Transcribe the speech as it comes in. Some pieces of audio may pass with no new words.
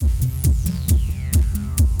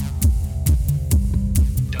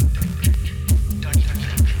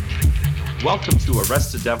Welcome to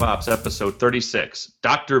Arrested DevOps episode 36,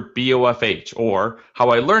 Dr. BOFH, or How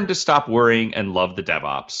I Learned to Stop Worrying and Love the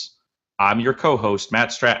DevOps. I'm your co-host,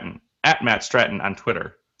 Matt Stratton, at Matt Stratton on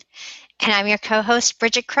Twitter. And I'm your co-host,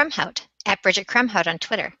 Bridget Krumhout, at Bridget Krumhout on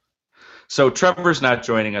Twitter. So Trevor's not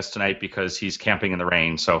joining us tonight because he's camping in the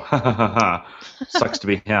rain, so sucks to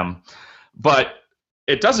be him. But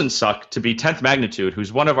it doesn't suck to be 10th Magnitude,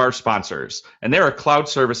 who's one of our sponsors. And they're a cloud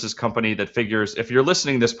services company that figures if you're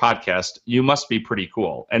listening to this podcast, you must be pretty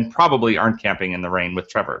cool and probably aren't camping in the rain with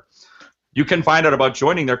Trevor. You can find out about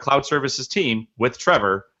joining their cloud services team with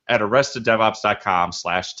Trevor at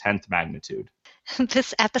arresteddevops.com/10th Magnitude.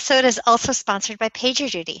 This episode is also sponsored by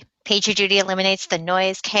PagerDuty. PagerDuty eliminates the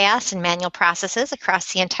noise, chaos, and manual processes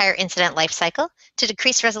across the entire incident lifecycle to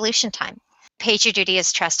decrease resolution time. PagerDuty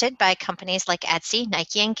is trusted by companies like Etsy,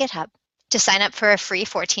 Nike, and GitHub. To sign up for a free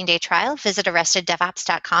 14-day trial, visit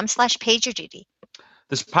arresteddevops.com/PagerDuty.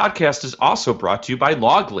 This podcast is also brought to you by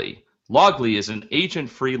Loggly. Loggly is an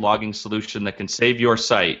agent-free logging solution that can save your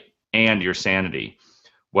site and your sanity.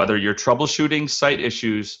 Whether you're troubleshooting site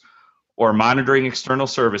issues or monitoring external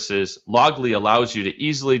services, Loggly allows you to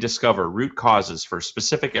easily discover root causes for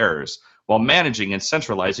specific errors while managing and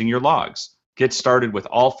centralizing your logs. Get started with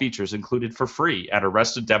all features included for free at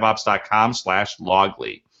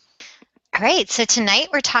arresteddevops.com/Loggly. All right, so tonight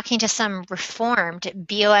we're talking to some reformed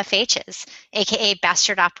BOFHs, aka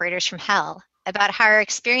Bastard Operators from Hell, about how our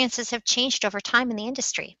experiences have changed over time in the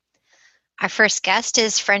industry. Our first guest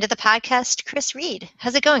is friend of the podcast, Chris Reed.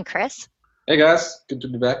 How's it going, Chris? Hey guys, good to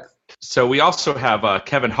be back. So we also have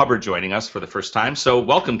Kevin Hubbard joining us for the first time. So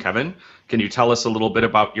welcome, Kevin. Can you tell us a little bit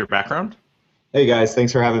about your background? Hey guys,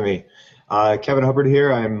 thanks for having me. Kevin Hubbard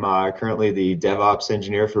here. I'm currently the DevOps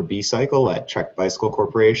engineer for B-Cycle at Trek Bicycle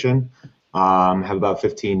Corporation. Have about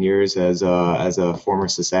 15 years as a former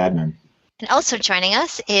sysadmin. And also joining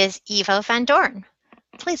us is Ivo Van Dorn.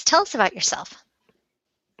 Please tell us about yourself.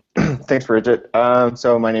 Thanks, Bridget.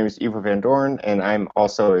 So my name is Ivo Van Dorn, and I'm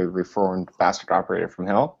also a reformed Bastard Operator from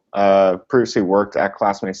Hell. Previously worked at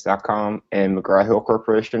Classmates.com and McGraw-Hill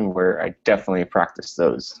Corporation, where I definitely practice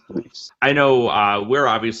those beliefs. I know we're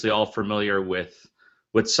obviously all familiar with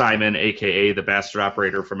Simon, a.k.a. the Bastard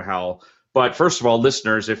Operator from Hell. But first of all,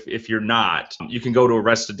 listeners, if you're not, you can go to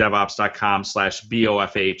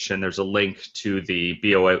arresteddevops.com/BOFH, and there's a link to the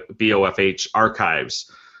BOFH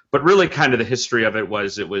archives. But really kind of the history of it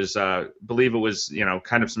was, I believe it was,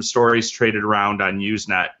 kind of some stories traded around on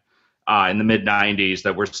Usenet in the mid-'90s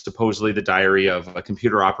that were supposedly the diary of a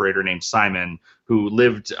computer operator named Simon who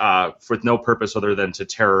lived for no purpose other than to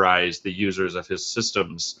terrorize the users of his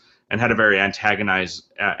systems and had a very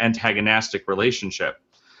antagonistic relationship.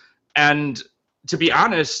 And to be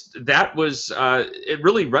honest, that was it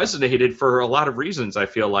really resonated for a lot of reasons. I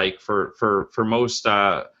feel like for most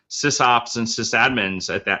sysops and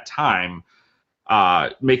sysadmins at that time,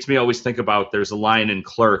 makes me always think about. There's a line in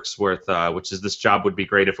Clerks which is, "This job would be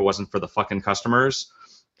great if it wasn't for the fucking customers."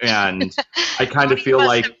 And I kind of feel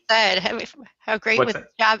like how great would this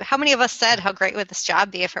job? How many of us said how great would this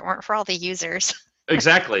job be if it weren't for all the users?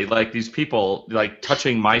 Exactly, like these people like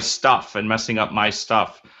touching my stuff and messing up my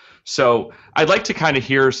stuff. So I'd like to kind of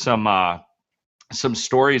hear some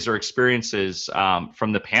stories or experiences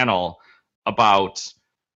from the panel about,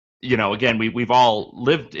 again, we've all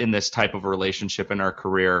lived in this type of a relationship in our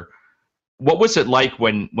career. What was it like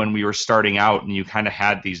when we were starting out and you kind of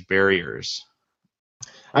had these barriers?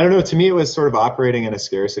 I don't know. To me, it was sort of operating in a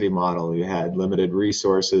scarcity model. You had limited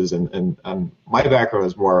resources, and my background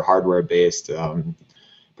was more hardware-based,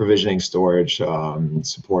 provisioning storage,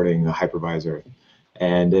 supporting a hypervisor.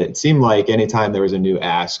 And it seemed like anytime there was a new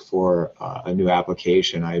ask for a new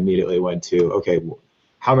application, I immediately went to, okay,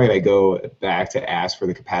 how am I going to go back to ask for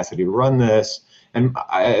the capacity to run this? And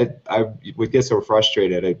I would get so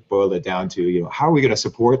frustrated, I boiled it down to, how are we going to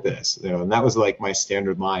support this? And that was like my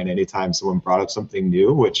standard line anytime someone brought up something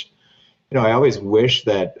new, which, I always wish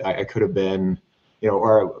that I could have been,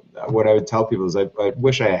 or what I would tell people is I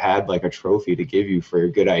wish I had like a trophy to give you for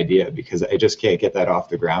a good idea, because I just can't get that off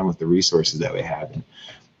the ground with the resources that we have. And,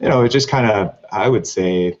 it just kind of, I would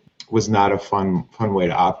say, was not a fun way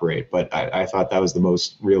to operate, but I thought that was the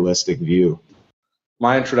most realistic view.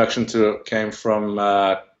 My introduction to it came from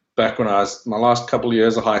back when I was my last couple of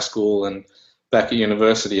years of high school, and back at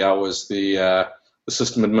university I was the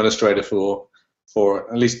system administrator for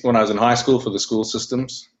at least when I was in high school, for the school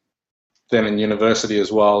systems. Then in university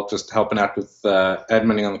as well, just helping out with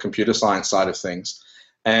adminning on the computer science side of things.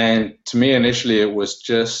 And to me initially it was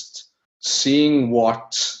just seeing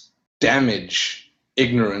what damage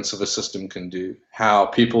ignorance of a system can do, how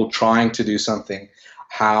people trying to do something,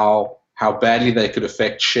 how how badly they could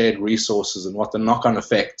affect shared resources and what the knock-on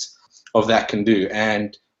effect of that can do.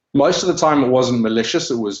 And most of the time it wasn't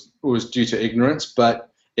malicious, it was due to ignorance,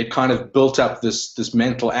 but it kind of built up this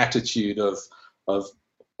mental attitude of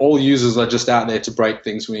all users are just out there to break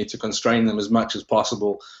things. We need to constrain them as much as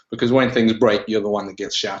possible, because when things break, you're the one that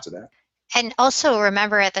gets shouted at. And also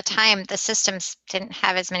remember, at the time, the systems didn't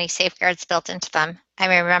have as many safeguards built into them. I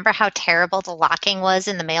mean, remember how terrible the locking was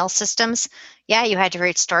in the mail systems? Yeah, you had to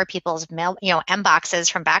restore people's mail, M boxes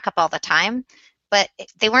from backup all the time, but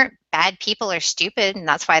they weren't bad people or stupid, and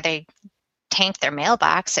that's why they tanked their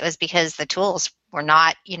mailbox. It was because the tools were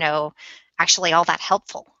not, actually all that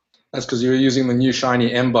helpful. That's because you were using the new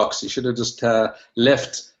shiny MBox. You should have just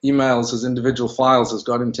left emails as individual files as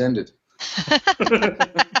God intended.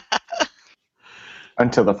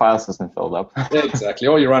 Until the file system filled up. Yeah, exactly.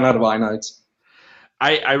 Or you run out of iNodes.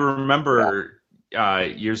 I remember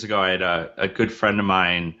years ago, I had a good friend of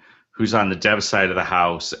mine who's on the dev side of the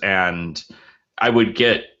house, and I would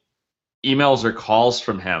get emails or calls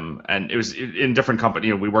from him, and it was in different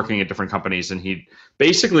companies. We working at different companies, and he'd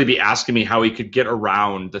basically be asking me how he could get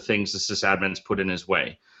around the things the sysadmins put in his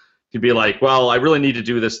way. He'd be like, well, I really need to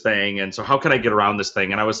do this thing, and so how can I get around this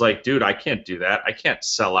thing? And I was like, dude, I can't do that. I can't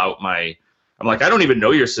sell out I'm like, I don't even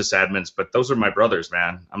know your sysadmins, but those are my brothers,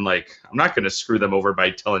 man. I'm like, I'm not going to screw them over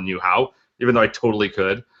by telling you how, even though I totally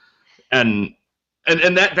could. And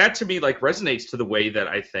that to me like resonates to the way that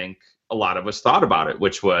I think a lot of us thought about it,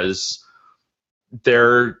 which was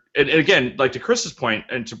and again, like to Chris's point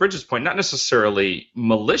and to Bridget's point, not necessarily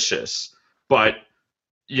malicious, but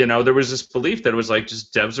there was this belief that it was like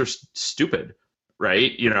just devs are stupid,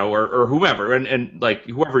 right? Or whomever, and like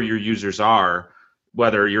whoever your users are,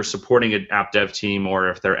 whether you're supporting an app dev team or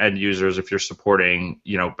if they're end users, if you're supporting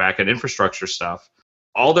back-end infrastructure stuff,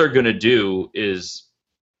 all they're going to do is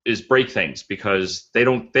break things because they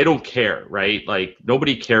don't care, right? Like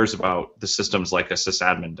nobody cares about the systems like a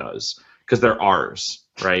sysadmin does because they're ours,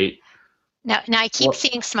 right? Now I keep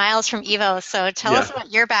seeing smiles from Evo, so tell us about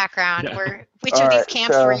your background. Yeah. Which of these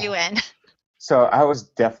camps were you in? So I was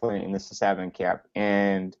definitely in the sysadmin camp,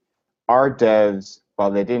 and our devs, while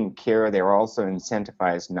they didn't care, they were also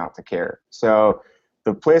incentivized not to care. So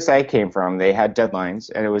the place I came from, they had deadlines,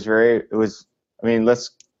 and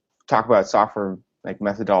let's talk about software like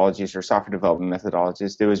methodologies or software development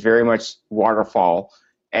methodologies. There was very much waterfall,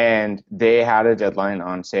 and they had a deadline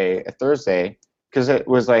on, say, a Thursday, because it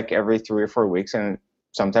was like every 3 or 4 weeks, and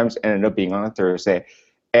sometimes ended up being on a Thursday.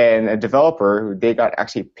 And a developer who they got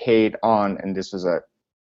actually paid on, and this was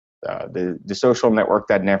the social network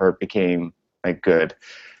that never became like good,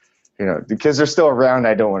 because they're still around.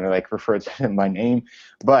 I don't want to like refer to them by name,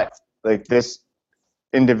 but like this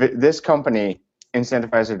company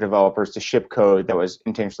incentivized their developers to ship code that was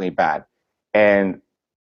intentionally bad. And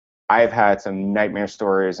I've had some nightmare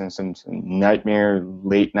stories and some nightmare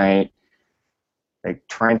late night, like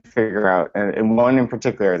trying to figure out, and one in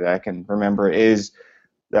particular that I can remember is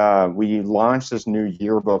we launched this new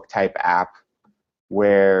yearbook type app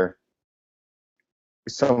where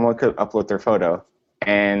someone could upload their photo,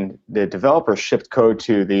 and the developer shipped code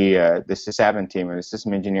to the sysadmin team or the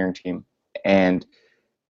system engineering team, and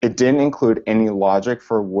it didn't include any logic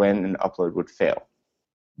for when an upload would fail.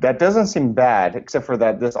 That doesn't seem bad, except for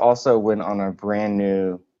that this also went on a brand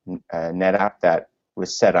new NetApp that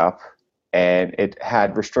was set up, and it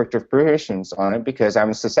had restrictive permissions on it because I'm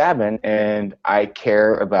a sysadmin and I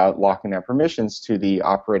care about locking out permissions to the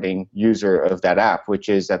operating user of that app, which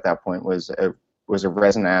is at that point was a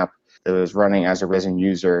Resin app that was running as a Resin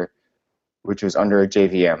user, which was under a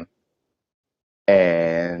JVM,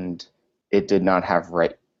 and it did not have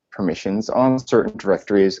write permissions on certain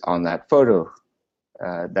directories on that photo,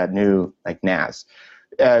 that new like NAS.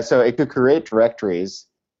 So it could create directories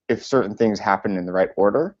if certain things happen in the right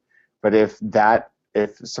order, but if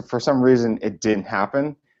for some reason it didn't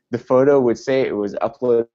happen, the photo would say it was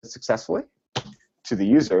uploaded successfully to the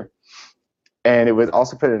user, and it would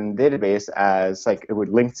also put it in the database as like it would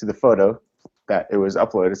link to the photo that it was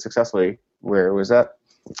uploaded successfully where it was at,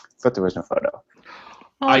 but there was no photo.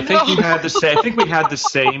 I think we had the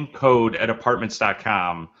same code at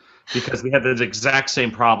apartments.com because we had the exact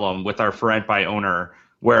same problem with our for rent by owner,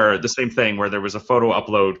 where the same thing, where there was a photo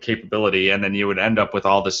upload capability, and then you would end up with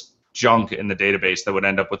all this junk in the database that would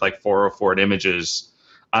end up with like 404 images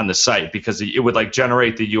on the site because it would like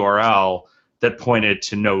generate the URL that pointed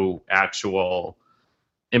to no actual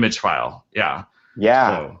image file. Yeah.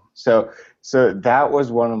 Yeah. So that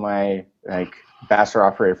was one of my like bastard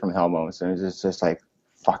operator from hell moments, and it was just like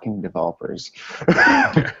fucking developers.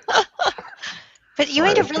 But you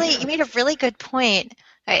made a really good point.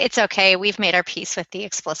 It's okay. We've made our peace with the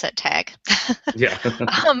explicit tag. Yeah.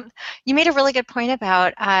 You made a really good point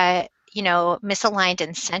about, misaligned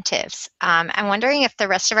incentives. I'm wondering if the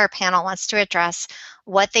rest of our panel wants to address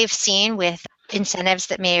what they've seen with incentives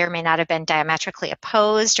that may or may not have been diametrically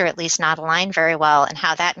opposed or at least not aligned very well, and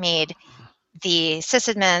how that made the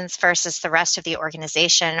sysadmins versus the rest of the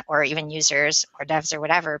organization or even users or devs or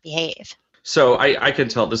whatever behave. So I can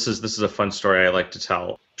tell this is a fun story I like to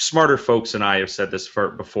tell. Smarter folks and I have said this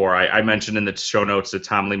before. I mentioned in the show notes that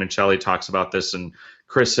Tom Limoncelli talks about this, and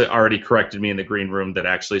Chris already corrected me in the green room that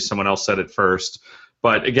actually someone else said it first.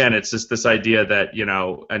 But again, it's just this idea that,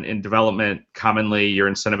 in development, commonly you're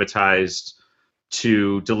incentivized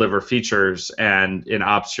to deliver features, and in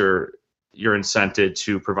ops you're incented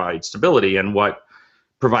to provide stability. And what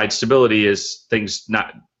provides stability is things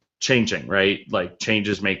not changing, right? Like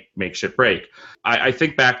changes make shit break. I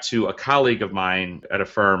think back to a colleague of mine at a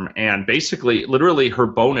firm, and basically, literally, her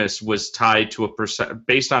bonus was tied to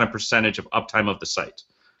based on a percentage of uptime of the site.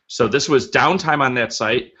 So this was downtime on that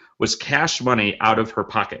site was cash money out of her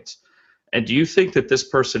pocket. And do you think that this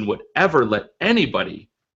person would ever let anybody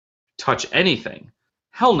touch anything?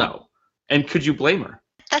 Hell no. And could you blame her?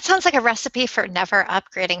 That sounds like a recipe for never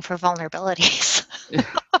upgrading for vulnerabilities.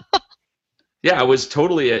 Yeah, it was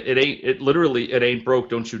totally. It ain't broke.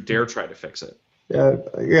 Don't you dare try to fix it. Yeah,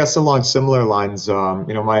 I guess along similar lines,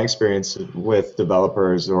 my experience with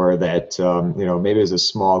developers, or that, maybe it was a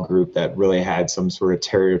small group that really had some sort of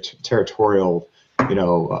territorial,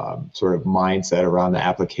 sort of mindset around the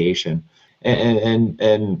application.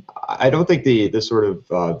 And I don't think the sort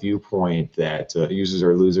of viewpoint that users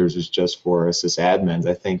are losers is just for sysadmins.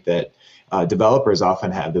 I think that developers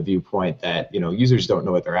often have the viewpoint that, users don't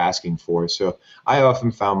know what they're asking for. So I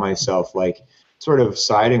often found myself sort of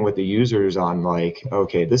siding with the users on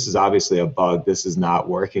okay, this is obviously a bug. This is not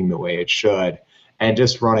working the way it should. And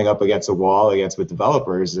just running up against a wall with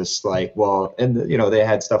developers, just they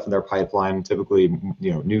had stuff in their pipeline, typically,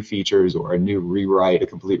 new features or a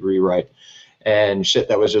complete rewrite. And shit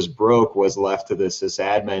that was just broke was left to the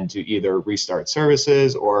sysadmin to either restart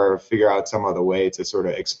services or figure out some other way to sort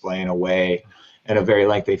of explain away in a very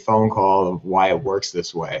lengthy phone call of why it works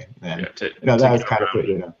this way. And that was kind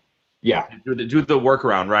of yeah. Do the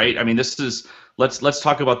workaround, right? I mean, let's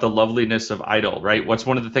talk about the loveliness of ITIL, right? What's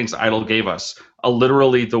one of the things ITIL gave us?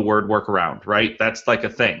 Literally the word workaround, right? That's like a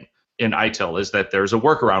thing in ITIL, is that there's a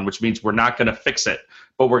workaround, which means we're not going to fix it,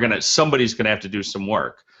 but somebody's going to have to do some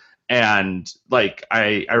work. And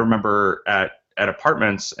I remember at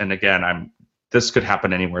apartments, and again, this could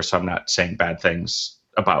happen anywhere, so I'm not saying bad things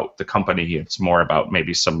about the company. It's more about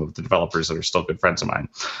maybe some of the developers that are still good friends of mine,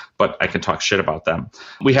 but I can talk shit about them.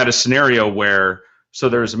 We had a scenario where, so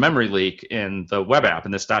there was a memory leak in the web app,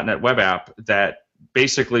 in this .NET web app, that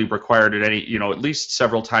basically required at least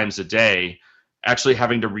several times a day, actually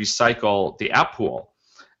having to recycle the app pool.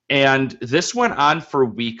 And this went on for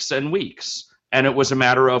weeks and weeks. And it was a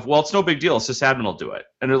matter of, well, it's no big deal. Sysadmin will do it.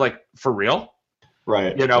 And they're like, for real?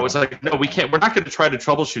 Right. It's like, no, we can't. We're not going to try to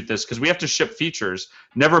troubleshoot this because we have to ship features.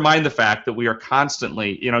 Never mind the fact that we are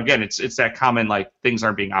constantly, again, it's that common, things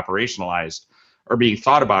aren't being operationalized or being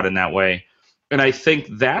thought about in that way. And I think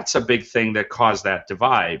that's a big thing that caused that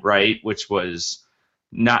divide, right? Which was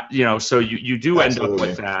not, so you do end up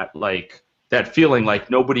with that, that feeling like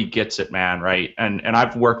nobody gets it, man, right? And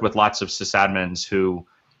I've worked with lots of sysadmins who,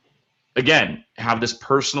 again, have this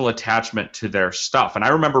personal attachment to their stuff. And I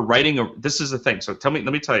remember this is the thing. So let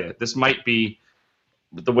me tell you, this might be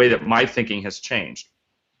the way that my thinking has changed.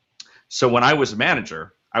 So when I was a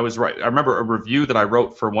manager, I remember a review that I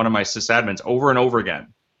wrote for one of my sysadmins over and over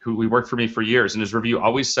again, who worked for me for years. And his review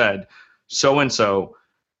always said, so-and-so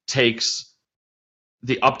takes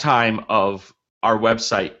the uptime of our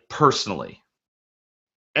website personally.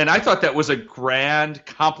 And I thought that was a grand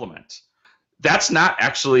compliment. That's not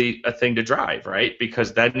actually a thing to drive, right?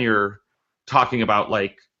 Because then you're talking about,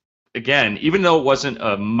 again, even though it wasn't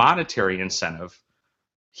a monetary incentive,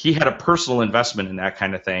 he had a personal investment in that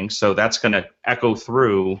kind of thing. So that's going to echo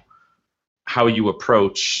through how you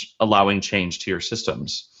approach allowing change to your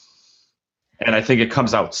systems. And I think it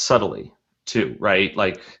comes out subtly too,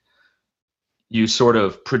 right? You sort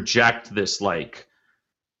of project this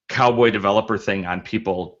cowboy developer thing on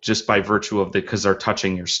people just by virtue of because they're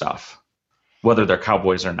touching your stuff, whether they're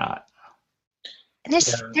cowboys or not. And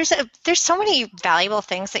there's so many valuable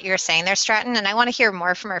things that you're saying there, Stratton, and I want to hear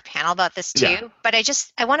more from our panel about this too. Yeah. But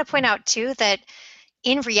I want to point out too that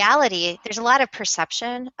in reality, there's a lot of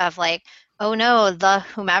perception of oh no, the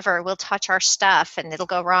whomever will touch our stuff and it'll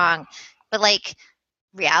go wrong. But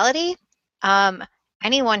reality,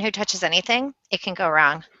 anyone who touches anything, it can go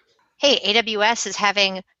wrong. hey, AWS is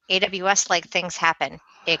having AWS-like things happen.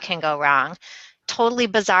 It can go wrong. Totally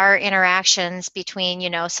bizarre interactions between,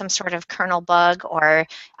 some sort of kernel bug or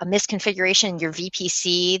a misconfiguration in your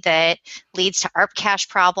VPC that leads to ARP cache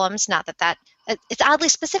problems. Not that it's oddly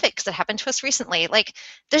specific because it happened to us recently. Like,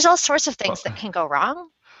 there's all sorts of things that can go wrong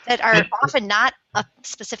that are often not a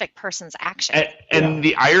specific person's action. And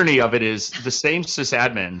the irony of it is the same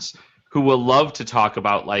sysadmins who will love to talk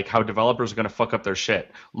about like how developers are going to fuck up their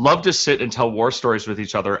shit, love to sit and tell war stories with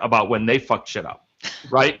each other about when they fucked shit up,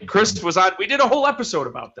 right? Chris was on, we did a whole episode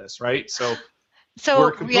about this, right? So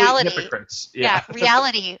we're complete hypocrites.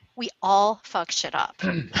 Reality, we all fuck shit up.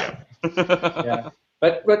 Yeah.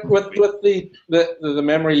 But with the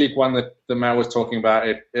memory leak one that Matt was talking about,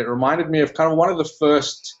 it reminded me of kind of one of the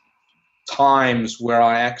first times where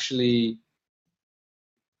I actually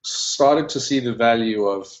started to see the value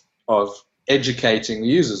of educating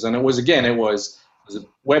users. And it was a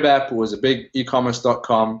web app, it was a big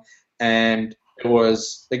e-commerce.com, and it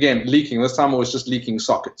was, again, leaking. This time it was just leaking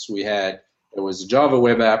sockets. It was a Java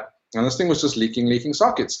web app, and this thing was just leaking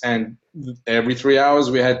sockets. And every 3 hours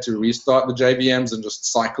we had to restart the JVMs and just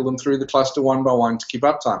cycle them through the cluster one by one to keep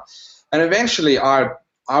uptime. And eventually I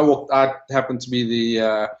happened to be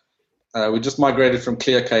we just migrated from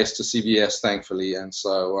ClearCase to CVS, thankfully, and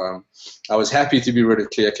so I was happy to be rid of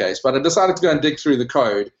ClearCase. But I decided to go and dig through the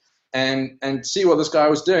code and see what this guy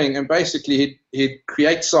was doing. And basically, he'd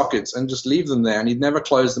create sockets and just leave them there, and he'd never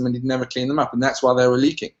close them and he'd never clean them up, and that's why they were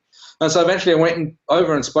leaking. And so eventually I went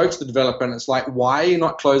over and spoke to the developer, and it's like, why are you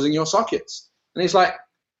not closing your sockets? And he's like,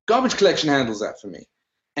 garbage collection handles that for me.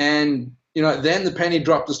 And then the penny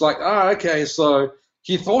dropped. It's like, oh, okay, so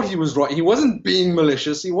he thought he was right. He wasn't being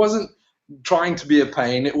malicious. He wasn't trying to be a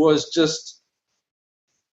pain. It was just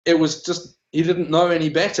he didn't know any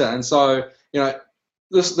better. And so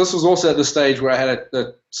this was also at the stage where I had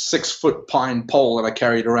a 6-foot pine pole that I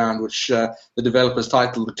carried around, which the developers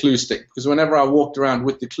titled the Clue Stick, because whenever I walked around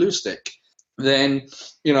with the Clue Stick, then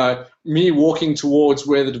me walking towards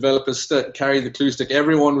where the developers carried the Clue Stick,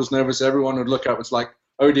 everyone was nervous. Everyone would look up. It's like,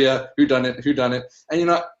 oh dear, who done it? And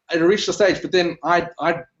I reached the stage, but then I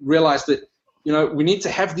realized that we need to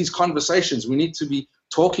have these conversations. We need to be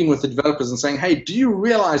talking with the developers and saying, hey, do you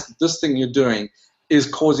realize that this thing you're doing is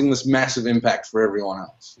causing this massive impact for everyone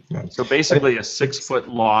else? So basically a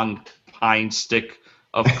 6-foot-long pine stick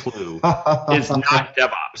of Clue is not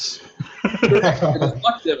DevOps. It is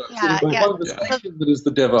not DevOps. Yeah, it is the conversation that is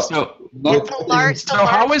the DevOps. So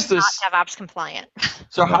how is this not DevOps compliant?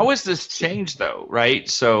 So how is this changed though, right?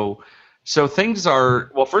 So things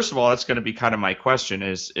are, well, first of all, that's going to be kind of my question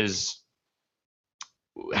is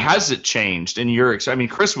has it changed in your experience? I mean,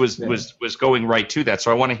 Chris was going right to that,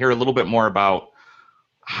 so I want to hear a little bit more about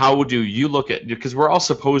how do you look at, because we're all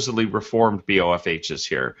supposedly reformed BOFHs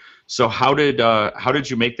here. So how did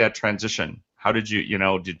you make that transition? How did you,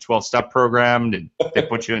 did 12-step program? Did they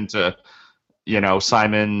put you into,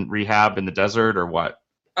 Simon rehab in the desert or what?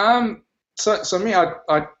 So me,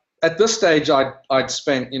 I at this stage, I'd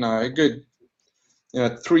spent, a good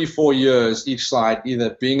 3-4 years each side,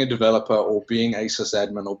 either being a developer or being a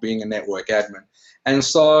sysadmin or being a network admin. And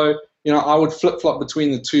so, I would flip-flop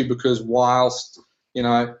between the two, because whilst,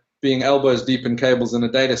 being elbows deep in cables in a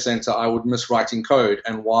data center, I would miss writing code.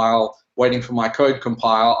 And while waiting for my code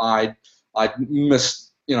compile, I'd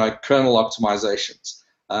miss, kernel optimizations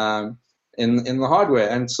in the hardware.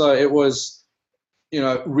 And so it was,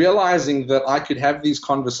 realizing that I could have these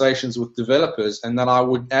conversations with developers and that I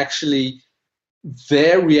would actually,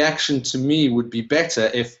 their reaction to me would be better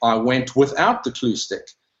if I went without the Clue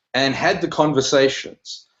Stick and had the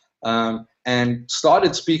conversations and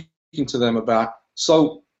started speaking to them about,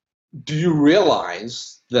 so do you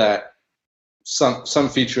realize that some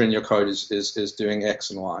feature in your code is doing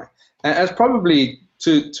X and Y? And as probably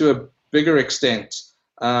to a bigger extent,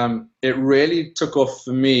 it really took off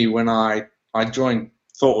for me when I joined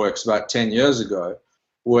ThoughtWorks about 10 years ago,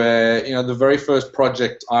 where the very first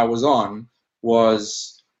project I was on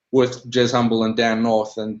was with Jez Humble and Dan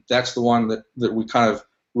North, and that's the one that we kind of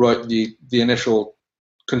wrote the initial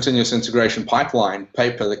continuous integration pipeline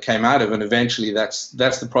paper that came out of, and eventually that's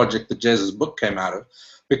the project that Jez's book came out of,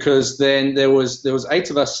 because then there was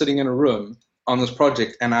 8 of us sitting in a room on this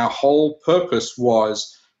project, and our whole purpose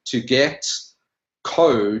was to get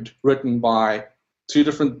code written by 2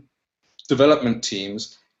 different development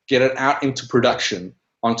teams, get it out into production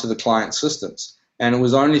onto the client systems. And it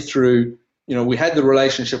was only through, we had the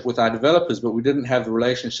relationship with our developers, but we didn't have the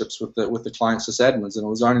relationships with the client sysadmins, and it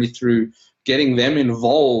was only through getting them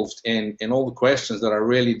involved in all the questions that I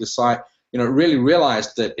really really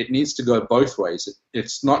realized that it needs to go both ways.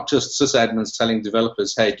 It's not just sysadmins telling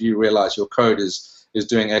developers, hey, do you realize your code is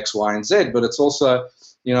doing X, Y, and Z, but it's also,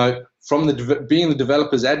 from being the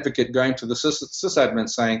developer's advocate, going to the sysadmin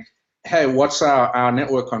saying, hey, what's our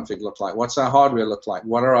network config look like? What's our hardware look like?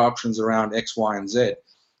 What are our options around X, Y, and Z?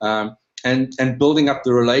 And building up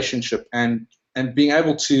the relationship and being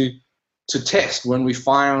able to test when we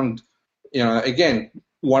found, again,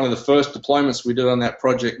 one of the first deployments we did on that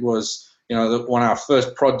project was, one of our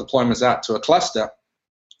first prod deployments out to a cluster.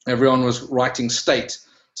 Everyone was writing state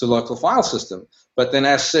to local file system, but then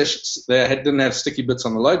as they didn't have sticky bits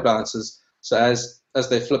on the load balancers, so as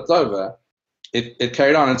they flipped over, it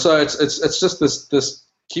carried on. And so it's just this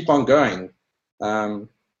keep on going,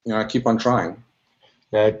 keep on trying.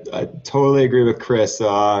 I totally agree with Chris. To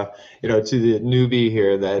the newbie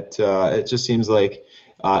here, that it just seems like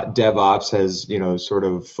DevOps has, sort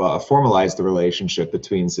of formalized the relationship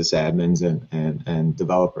between sysadmins and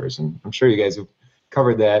developers. And I'm sure you guys have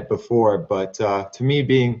covered that before, but to me,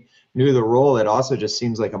 being new to the role, it also just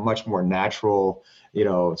seems like a much more natural,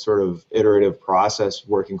 sort of iterative process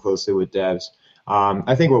working closely with devs.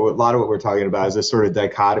 I think a lot of what we're talking about is this sort of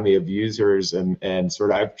dichotomy of users and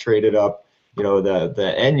sort of I've traded up,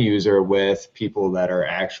 the end user with people that are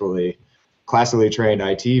actually classically trained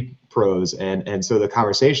IT pros, and so the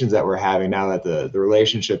conversations that we're having now that the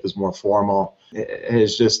relationship is more formal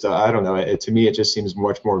is just I don't know, to me it just seems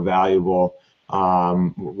much more valuable.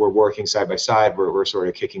 We're working side by side. We're sort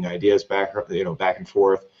of kicking ideas back and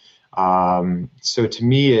forth. So to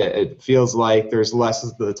me, it feels like there's less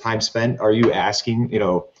of the time spent. Are you asking?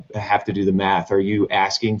 Have to do the math. Are you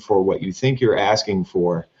asking for what you think you're asking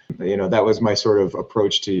for? That was my sort of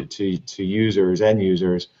approach to end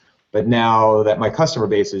users. But now that my customer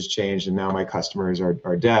base has changed and now my customers are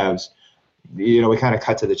devs, we kind of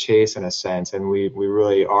cut to the chase in a sense, and we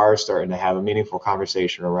really are starting to have a meaningful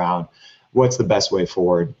conversation around what's the best way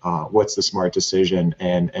forward, what's the smart decision,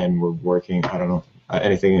 and we're working. I don't know,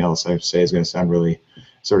 anything else I say is going to sound really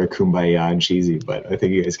sort of kumbaya and cheesy, but I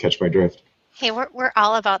think you guys catch my drift. Hey, we're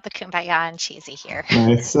all about the kumbaya and cheesy here.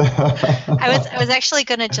 Nice. I was actually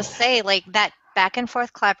going to just say, like, that back and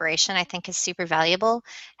forth collaboration I think is super valuable,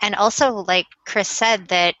 and also, like Chris said,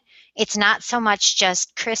 that it's not so much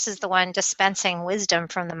just Chris is the one dispensing wisdom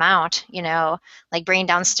from the mount, like bringing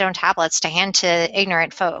down stone tablets to hand to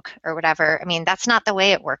ignorant folk or whatever. I mean, that's not the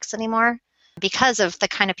way it works anymore because of the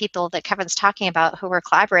kind of people that Kevin's talking about who we're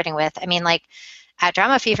collaborating with. I mean, like at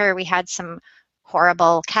Drama Fever, we had some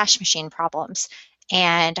horrible cache machine problems,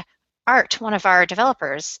 and Art, one of our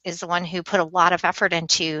developers, is the one who put a lot of effort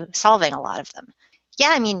into solving a lot of them. Yeah,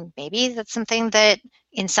 I mean, maybe that's something that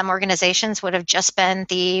in some organizations would have just been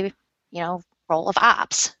the, role of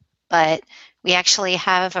ops, but we actually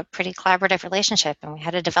have a pretty collaborative relationship, and we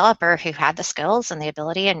had a developer who had the skills and the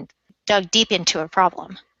ability and dug deep into a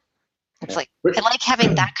problem. It's like, I like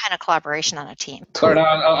having that kind of collaboration on a team. Sorry, no,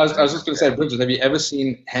 I was just going to say, Bridget, have you ever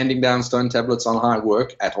seen handing down stone tablets on high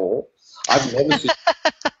work at all? I've never seen.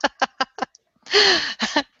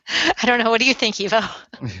 I don't know. What do you think, Evo?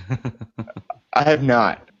 I have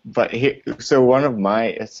not. But so I'm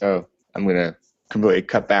going to completely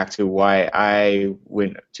cut back to why I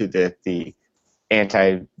went to the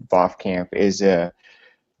anti-BOF camp is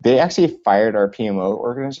they actually fired our PMO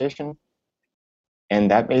organization, and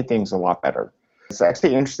that made things a lot better. It's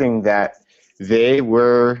actually interesting that they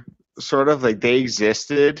were sort of like they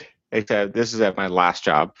existed. This is at my last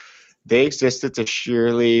job. They existed to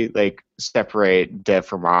sheerly like separate dev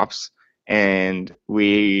from ops, and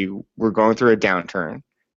we were going through a downturn,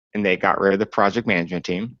 and they got rid of the project management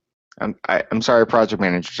team. I'm sorry, project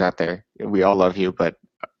managers out there. We all love you, but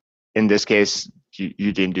in this case,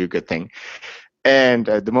 you didn't do a good thing. And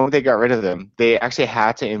the moment they got rid of them, they actually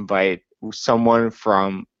had to invite someone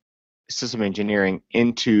from system engineering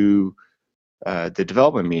into the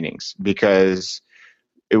development meetings, because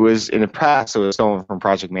it was in the past, it was someone from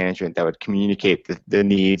project management that would communicate the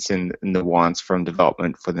needs and the wants from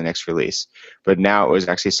development for the next release. But now it was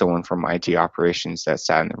actually someone from IT operations that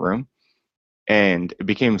sat in the room, and it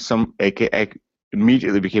became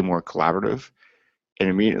immediately became more collaborative. And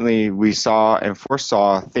immediately we saw and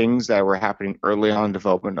foresaw things that were happening early on in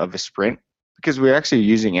development of a sprint, because we were actually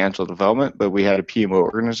using Agile development, but we had a PMO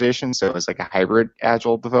organization, so it was like a hybrid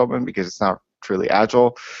Agile development because it's not truly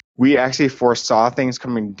Agile. We actually foresaw things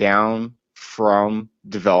coming down from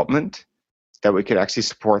development that we could actually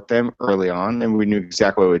support them early on, and we knew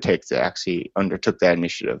exactly what it would take to actually undertook that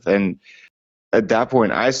initiative. And at that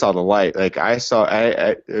point, I saw the light. Like I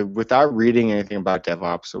without reading anything about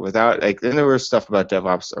DevOps, or without then there was stuff about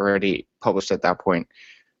DevOps already published at that point,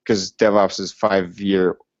 because DevOps is 5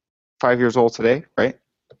 5 years old today, right,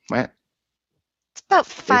 Matt? It's about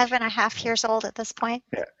 5.5 years old at this point.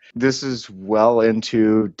 Yeah. This is well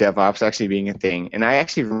into DevOps actually being a thing. And I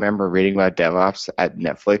actually remember reading about DevOps at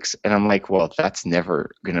Netflix, and I'm like, well, that's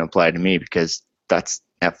never going to apply to me because that's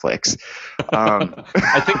Netflix.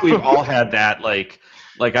 I think we've all had that. Like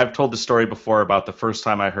I've told the story before about the first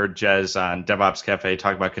time I heard Jez on DevOps Cafe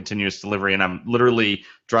talk about continuous delivery, and I'm literally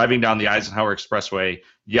driving down the Eisenhower Expressway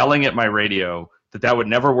yelling at my radio that would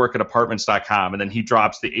never work at apartments.com, and then he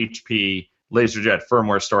drops the HP LaserJet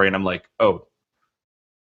firmware story, and I'm like, oh,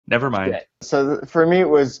 never mind. Yeah. So for me, it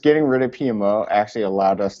was getting rid of PMO actually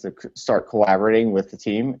allowed us to start collaborating with the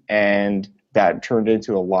team, and that turned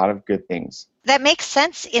into a lot of good things. That makes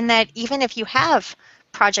sense in that even if you have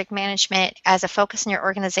project management as a focus in your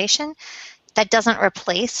organization, that doesn't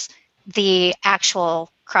replace the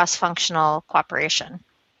actual cross-functional cooperation.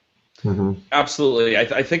 Mm-hmm. Absolutely.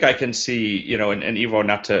 I think I can see, and Ivo,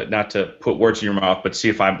 not to put words in your mouth, but see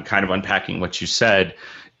if I'm kind of unpacking what you said,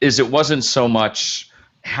 is it wasn't so much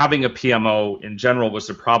having a PMO in general was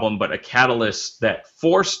the problem, but a catalyst that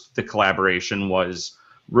forced the collaboration was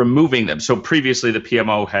removing them. So previously the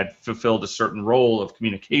PMO had fulfilled a certain role of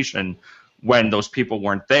communication when those people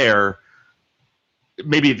weren't there.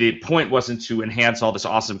 Maybe the point wasn't to enhance all this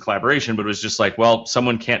awesome collaboration, but it was just like, well,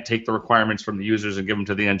 someone can't take the requirements from the users and give them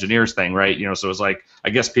to the engineers thing, right? So it was like, I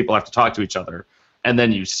guess people have to talk to each other, and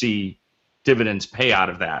then you see dividends pay out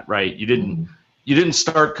of that, right? You didn't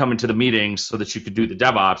start coming to the meetings so that you could do the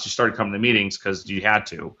DevOps. You started coming to the meetings because you had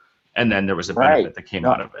to, and then there was a benefit that came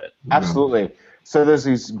out of it. Absolutely. So there's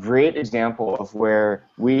this great example of where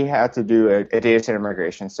we had to do a data center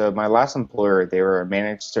migration. So my last employer, they were a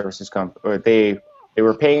managed services company, or they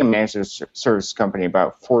were paying a managed service company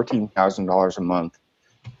about $14,000 a month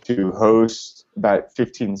to host about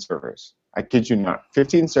 15 servers. I kid you not,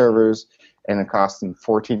 15 servers, and it cost them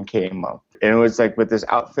 $14K a month. And it was like with this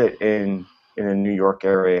outfit in the New York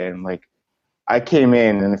area, and like I came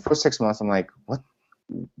in the first 6 months, I'm like, what?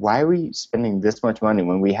 Why are we spending this much money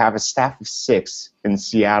when we have a staff of 6 in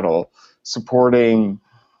Seattle supporting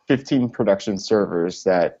 15 production servers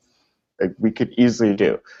that we could easily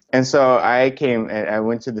do? And so I came and I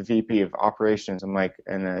went to the VP of operations. I'm like,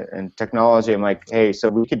 and technology. I'm like, hey, so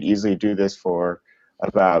we could easily do this for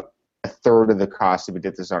about a third of the cost if we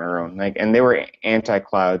did this on our own. And they were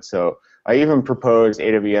anti-cloud, so I even proposed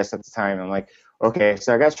AWS at the time. I'm like, okay,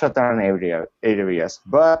 so I got shut down on AWS,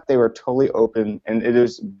 but they were totally open, and it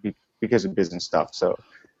is because of business stuff. So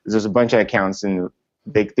there's a bunch of accounts, and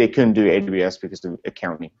they couldn't do AWS because of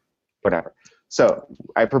accounting, whatever. So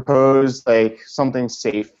I proposed something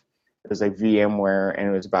safe. It was like VMware, and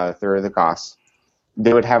it was about a third of the cost.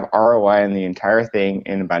 They would have ROI in the entire thing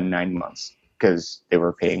in about 9 months because they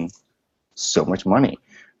were paying so much money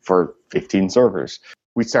for 15 servers.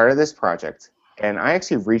 We started this project. And I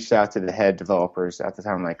actually reached out to the head developers at the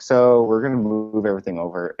time, like, so we're going to move everything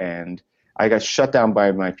over. And I got shut down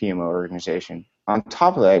by my PMO organization. On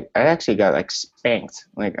top of that, I actually got spanked.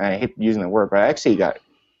 I hate using the word, but I actually got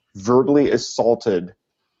verbally assaulted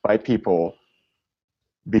by people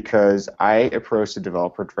because I approached the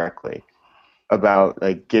developer directly about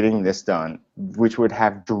getting this done, which would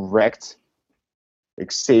have direct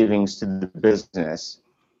savings to the business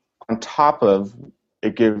on top of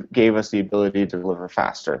it gave us the ability to deliver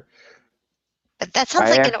faster. But that sounds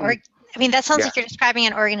like you're describing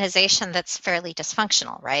an organization that's fairly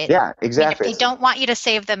dysfunctional, right? Yeah, exactly. If they don't want you to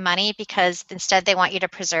save them money because instead they want you to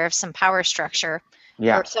preserve some power structure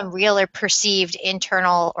or some real or perceived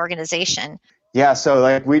internal organization. Yeah, so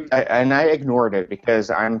I ignored it because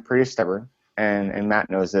I'm pretty stubborn, and Matt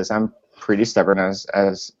knows this. I'm pretty stubborn as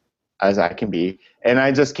I can be. And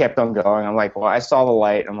I just kept on going. I'm like, well, I saw the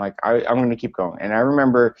light. I'm like, I'm going to keep going. And I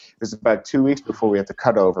remember it was about 2 weeks before we had to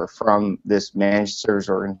cut over from this managed service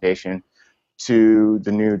organization to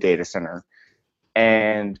the new data center.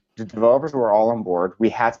 And the developers were all on board. We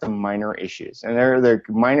had some minor issues. And there are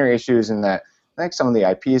minor issues in that some of the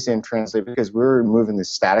IPs didn't translate because we were moving the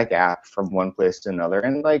static app from one place to another.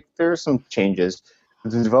 And there are some changes.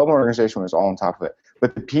 The development organization was all on top of it.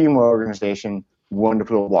 But the PMO organization wanted to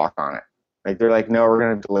put a block on it. They're like, no, we're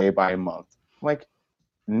going to delay by a month. I'm like,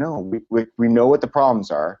 no, we know what the problems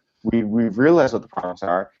are. We've realized what the problems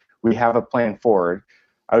are. We have a plan forward.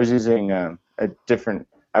 I was using a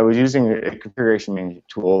configuration management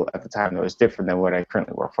tool at the time that was different than what I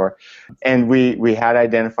currently work for. And we had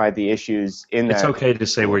identified the issues in that. It's okay to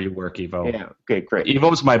say where you work, Ivo. Yeah, okay, great.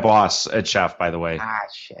 Ivo's my boss at Chef, by the way.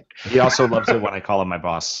 Shit. He also loves it when I call him my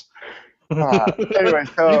boss. Anyway,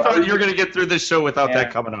 so you thought you were going to get through this show without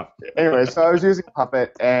that coming up. Anyway, so I was using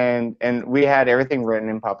Puppet, and we had everything written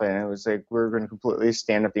in Puppet, and it was like we were going to completely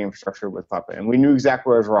stand up the infrastructure with Puppet, and we knew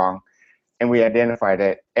exactly what was wrong, and we identified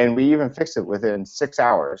it, and we even fixed it within 6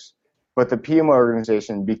 hours. But the PMO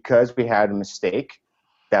organization, because we had a mistake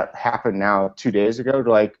that happened now 2 days ago,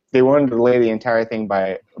 they wanted to delay the entire thing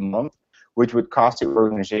by a month, which would cost the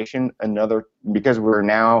organization another, because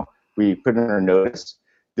we put in our notice,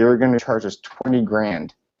 they were going to charge us $20,000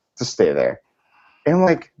 to stay there. And I'm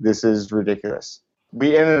like, this is ridiculous.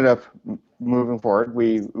 We ended up moving forward.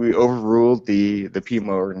 We overruled the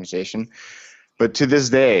PMO organization, but to this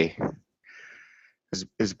day,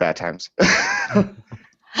 is bad times.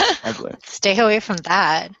 Stay away from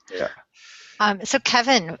that. Yeah. So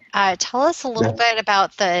Kevin, tell us a little bit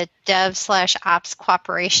about the dev/ops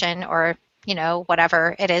cooperation, or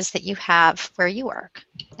whatever it is that you have where you work.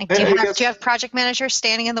 Do you have project managers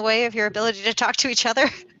standing in the way of your ability to talk to each other?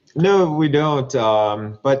 No, we don't.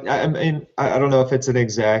 But I mean, I don't know if it's an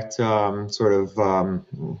exact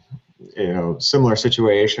similar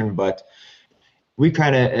situation, but we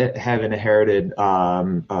kind of have inherited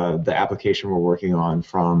the application we're working on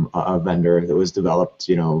from a vendor that was developed,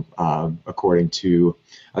 according to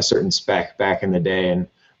a certain spec back in the day, and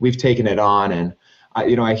we've taken it on. And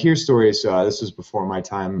I hear stories. This was before my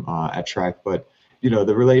time at Trek, but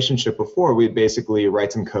the relationship before, we'd basically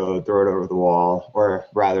write some code, throw it over the wall, or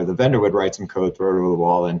rather, the vendor would write some code, throw it over the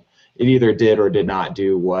wall, and it either did or did not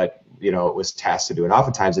do what it was tasked to do. And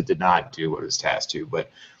oftentimes, it did not do what it was tasked to,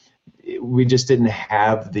 but we just didn't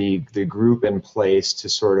have the group in place to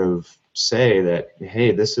sort of say that,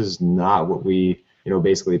 hey, this is not what we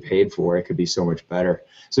basically paid for. It could be so much better.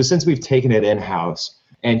 So since we've taken it in-house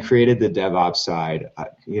and created the DevOps side,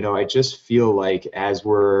 I just feel like as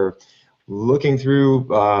we're looking through,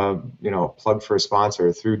 plug for a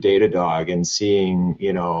sponsor, through Datadog, and seeing,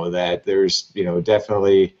 that there's,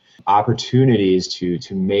 definitely opportunities to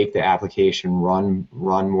make the application run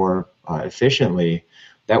more efficiently,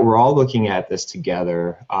 that we're all looking at this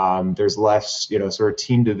together. There's less, sort of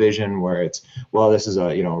team division where it's, well, this is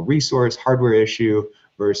a, resource hardware issue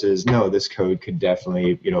versus, no, this code could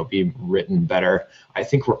definitely, be written better. I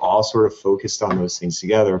think we're all sort of focused on those things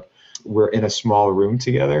together. We're in a small room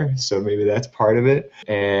together, so maybe that's part of it.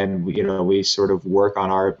 And, we sort of work on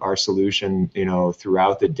our solution,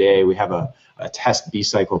 throughout the day. We have a test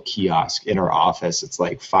B-cycle kiosk in our office. It's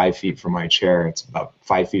like 5 feet from my chair. It's about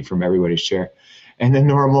 5 feet from everybody's chair. And the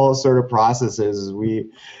normal sort of process is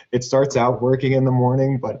it starts out working in the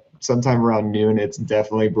morning, but sometime around noon, it's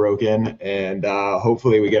definitely broken. And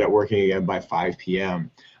hopefully we get it working again by 5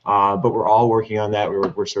 p.m. But we're all working on that.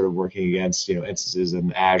 We're sort of working against, instances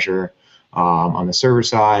in Azure on the server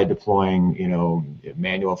side, deploying,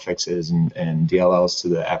 manual fixes and DLLs to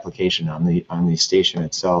the application on the station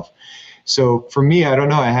itself. So for me, I don't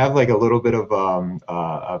know, I have like a little bit of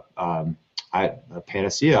a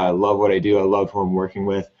panacea. I love what I do. I love who I'm working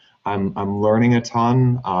with. I'm learning a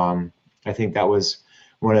ton. I think that was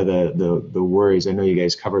one of the worries. I know you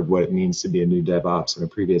guys covered what it means to be a new DevOps in a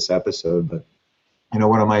previous episode, but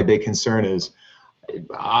one of my big concern is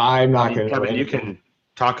I'm not going to. Kevin, you can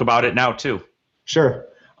talk about it now too. Sure.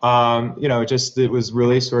 It was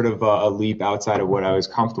really sort of a leap outside of what I was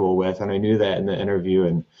comfortable with, and I knew that in the interview.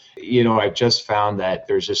 And I just found that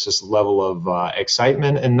there's just this level of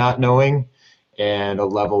excitement in not knowing, and a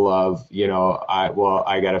level of,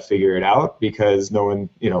 I got to figure it out, because no one,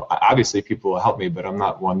 obviously people will help me, but I'm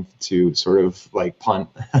not one to sort of like punt.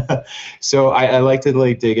 So I like to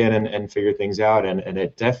like dig in and figure things out. And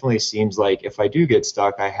it definitely seems like if I do get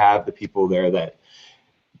stuck, I have the people there that,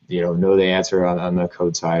 know the answer on the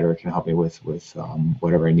code side, or can help me with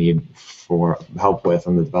whatever I need for help with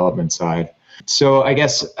on the development side. So I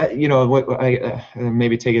guess,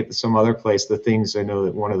 maybe take it to some other place. The things I know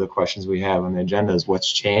that one of the questions we have on the agenda is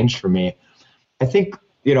what's changed for me. I think,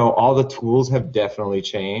 all the tools have definitely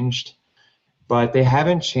changed, but they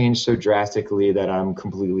haven't changed so drastically that I'm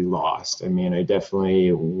completely lost. I mean, I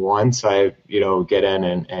definitely, once I, get in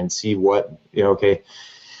and see what, okay,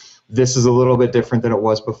 this is a little bit different than it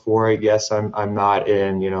was before. I guess I'm not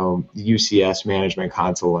in, UCS management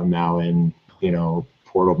console. I'm now in,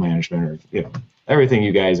 portal management, or everything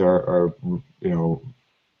you guys are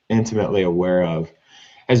intimately aware of,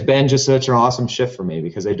 has been just such an awesome shift for me,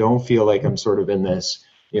 because I don't feel like I'm sort of in this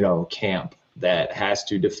camp that has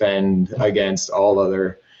to defend against all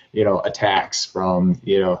other attacks from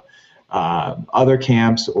other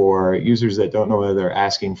camps, or users that don't know what they're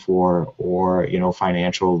asking for, or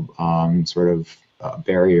financial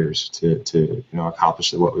barriers to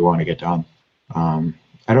accomplish what we want to get done.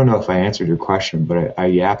 I don't know if I answered your question, but I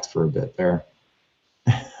yapped for a bit there.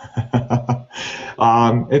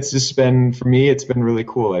 It's just been, for me, it's been really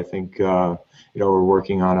cool. I think we're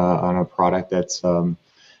working on a product that's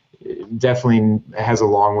definitely has a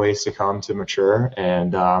long ways to come to mature,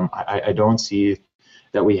 and I don't see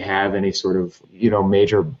that we have any sort of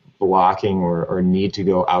major blocking or need to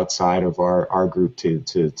go outside of our group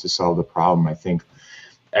to solve the problem. I think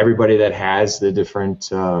everybody that has the different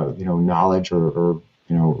knowledge or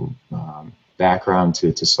background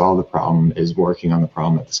to solve the problem is working on the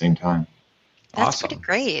problem at the same time. That's Awesome. pretty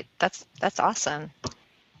great. That's awesome.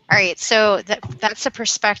 All right, so that's the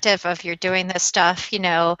perspective of you're doing this stuff,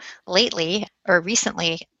 lately or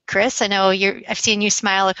recently. Chris, I know I've seen you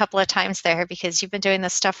smile a couple of times there because you've been doing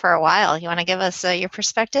this stuff for a while. You want to give us your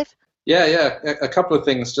perspective? Yeah, a couple of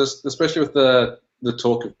things, just especially with the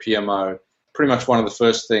talk of PMO. Pretty much one of the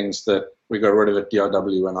first things that we got rid of at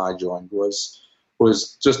DRW when I joined was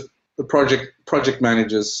just the project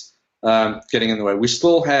managers getting in the way. We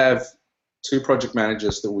still have 2 project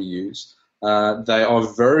managers that we use. They are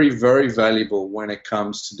very, very valuable when it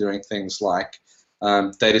comes to doing things like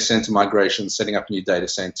data center migration, setting up new data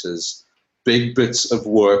centers, big bits of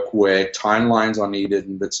work where timelines are needed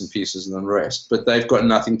and bits and pieces and the rest. But they've got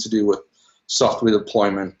nothing to do with software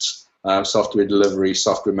deployment, software delivery,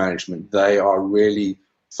 software management. They are really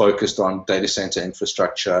focused on data center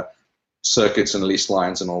infrastructure, circuits and lease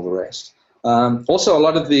lines and all the rest. Also, a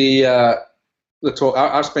lot of the talk,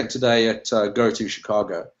 I spent today at GoTo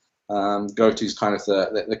Chicago. GoTo is kind of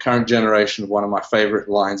the current generation of one of my favorite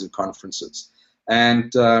lines of conferences.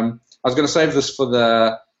 And I was going to save this for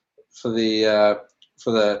the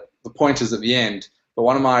pointers at the end. But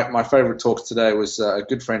one of my favorite talks today was a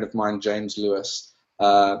good friend of mine, James Lewis,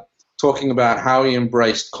 talking about how he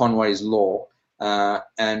embraced Conway's Law,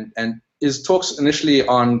 and his talks initially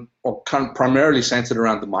on, or kind of primarily centered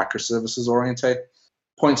around the microservices oriented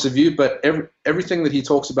points of view, but everything that he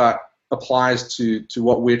talks about applies to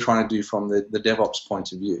what we're trying to do from the DevOps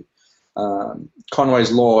point of view.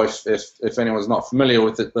 Conway's Law, if anyone's not familiar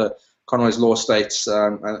with it, the Conway's Law states,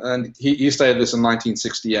 and he stated this in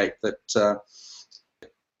 1968, that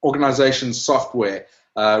organization's software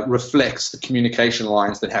reflects the communication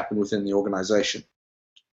lines that happen within the organization.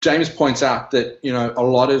 James points out that a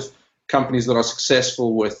lot of companies that are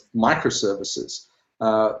successful with microservices,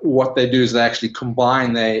 what they do is they actually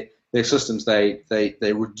combine their systems. They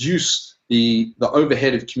reduce the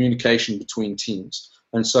overhead of communication between teams.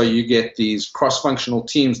 And so you get these cross-functional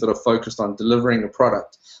teams that are focused on delivering a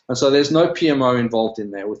product. And so there's no PMO involved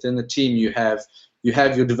in there. Within the team, you have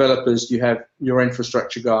your developers, you have your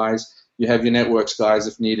infrastructure guys, you have your networks guys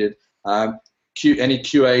if needed, any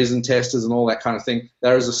QAs and testers and all that kind of thing.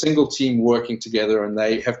 There is a single team working together, and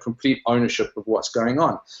they have complete ownership of what's going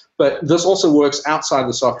on. But this also works outside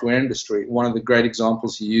the software industry. One of the great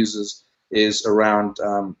examples he uses is around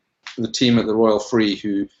the team at the Royal Free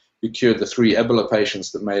who cured the 3 Ebola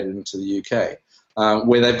patients that made it into the UK,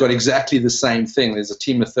 where they've got exactly the same thing. There's a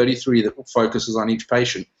team of 33 that focuses on each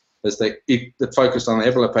patient, that focused on the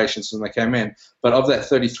Ebola patients when they came in. But of that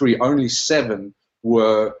 33, only 7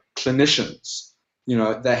 were clinicians.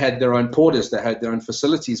 They had their own porters, they had their own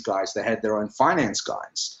facilities guys, they had their own finance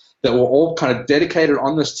guys that were all kind of dedicated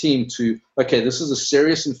on this team to, okay, this is a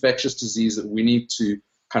serious infectious disease that we need to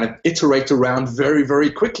kind of iterate around very,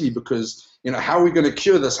 very quickly because, how are we going to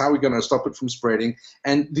cure this? How are we going to stop it from spreading?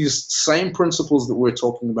 And these same principles that we're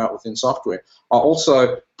talking about within software are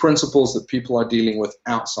also principles that people are dealing with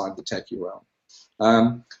outside the techie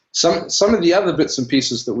realm. Some of the other bits and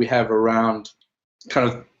pieces that we have around kind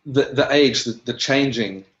of the age, the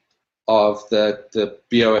changing of the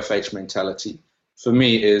BOFH mentality, for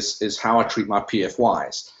me, is how I treat my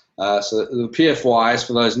PFYs. So the PFYs,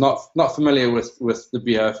 for those not familiar with the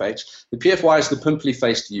BOFH, the PFY is the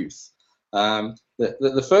pimply-faced youth.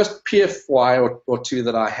 The first PFY or 2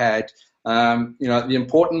 that I had, the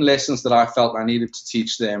important lessons that I felt I needed to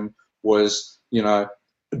teach them was,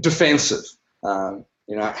 defensive,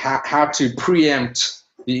 how to preempt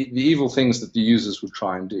the evil things that the users would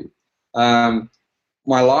try and do. My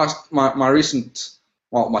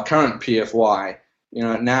current PFY,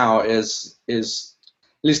 now is at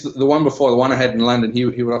least the one before, the one I had in London, he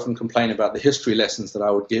would often complain about the history lessons that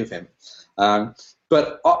I would give him.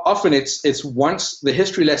 But often it's once the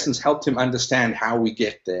history lessons helped him understand how we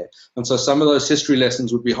get there. And so some of those history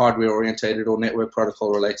lessons would be hardware orientated or network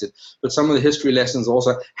protocol related. But some of the history lessons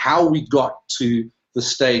also how we got to the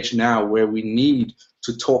stage now where we need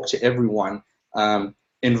to talk to everyone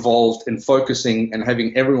involved in focusing and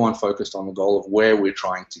having everyone focused on the goal of where we're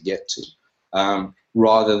trying to get to.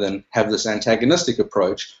 rather than have this antagonistic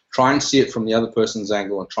approach. Try and see it from the other person's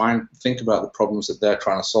angle and try and think about the problems that they're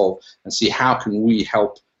trying to solve and see how can we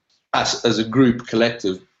help us as a group,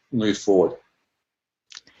 collective, move forward.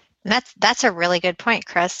 That's a really good point,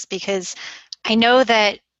 Chris, because I know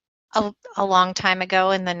that a long time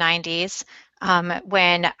ago in the 90s,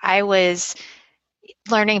 when I was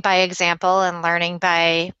learning by example and learning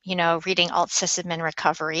by, reading Alt Sysadmin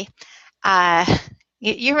Recovery.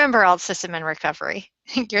 You remember Alt Sysadmin Recovery?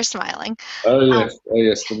 You're smiling. Oh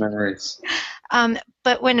yes, the memories.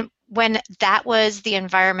 But when that was the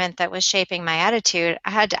environment that was shaping my attitude,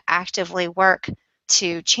 I had to actively work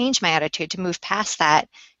to change my attitude, to move past that,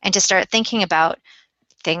 and to start thinking about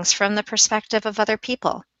things from the perspective of other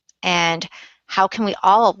people. And how can we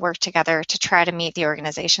all work together to try to meet the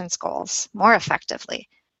organization's goals more effectively?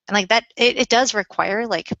 And like that, it does require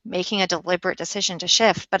like making a deliberate decision to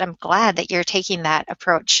shift, but I'm glad that you're taking that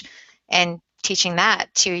approach and teaching that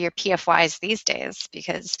to your PFYs these days,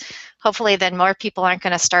 because hopefully then more people aren't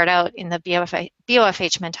going to start out in the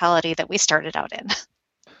BOFH mentality that we started out in.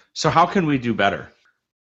 So how can we do better?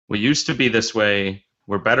 We used to be this way,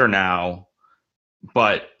 we're better now,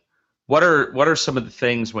 but what are some of the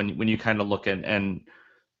things when you kind of look at, and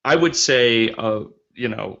I would say,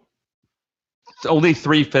 only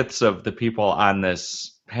 3/5 of the people on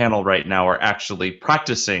this panel right now are actually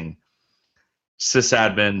practicing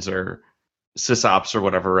sysadmins or sysops or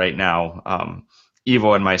whatever right now.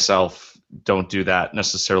 Evo and myself don't do that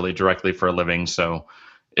necessarily directly for a living, so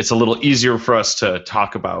it's a little easier for us to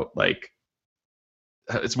talk about, like,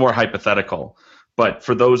 it's more hypothetical. But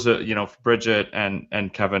for those, for Bridget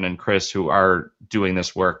and Kevin and Chris who are doing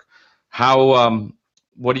this work, how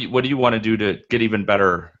what do you want to do to get even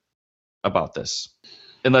better about this?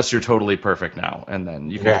 Unless you're totally perfect now, and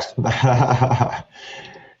then you can. Yeah.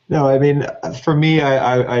 No, I mean, for me,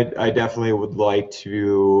 I definitely would like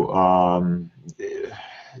to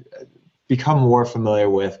become more familiar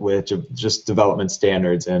with just development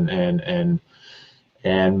standards and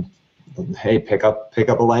hey, pick up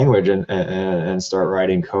a language and start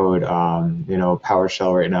writing code.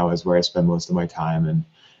 PowerShell right now is where I spend most of my time, and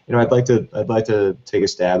I'd like to take a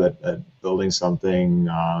stab at building something.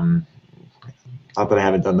 Not that I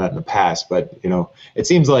haven't done that in the past, but it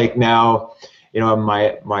seems like now,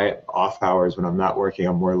 my off hours when I'm not working,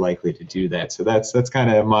 I'm more likely to do that. So that's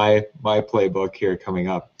kind of my playbook here coming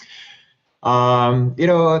up.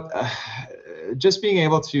 Just being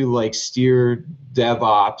able to like steer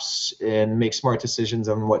DevOps and make smart decisions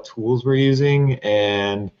on what tools we're using,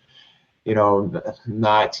 and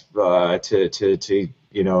not to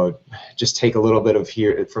just take a little bit of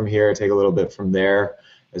from here, take a little bit from there,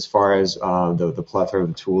 as far as the plethora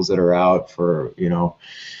of tools that are out for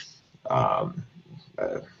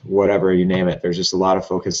whatever you name it. There's just a lot of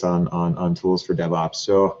focus on tools for DevOps.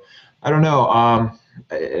 So I don't know.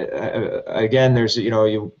 Again, there's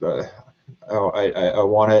I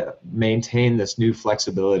want to maintain this new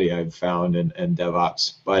flexibility I've found in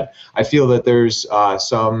DevOps, but I feel that there's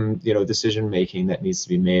some decision making that needs to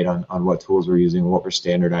be made on what tools we're using, what we're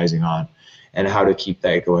standardizing on, and how to keep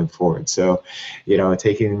that going forward. So,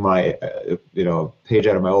 taking my page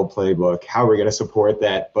out of my old playbook, how we're going to support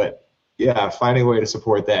that, but yeah, finding a way to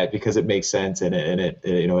support that because it makes sense, and it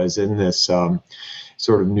is in this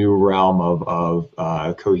sort of new realm of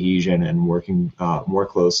cohesion and working more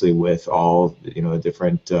closely with all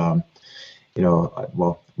different not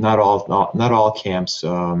all camps,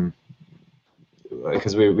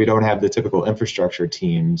 because we don't have the typical infrastructure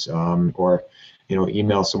teams or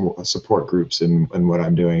email support groups and what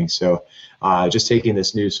I'm doing. So just taking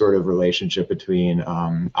this new sort of relationship between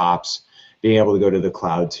ops, being able to go to the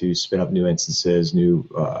cloud to spin up new instances,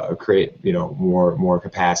 create more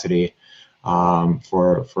capacity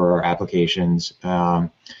for our applications,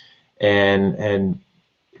 and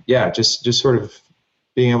yeah, just sort of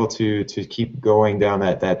being able to keep going down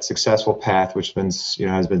that successful path, which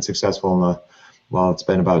has been successful it's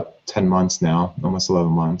been about 10 months now, almost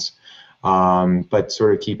 11 months. But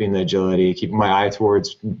sort of keeping the agility, keeping my eye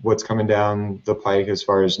towards what's coming down the pike as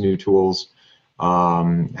far as new tools,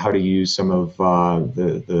 how to use some of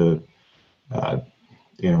the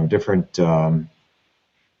different.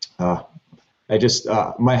 I just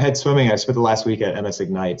my head's swimming. I spent the last week at MS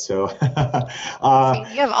Ignite, so you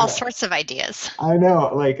have all sorts of ideas. I know.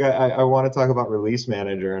 Like I want to talk about Release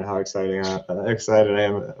Manager and how excited I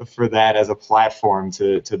am for that as a platform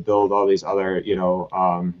to build all these other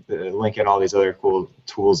link in all these other cool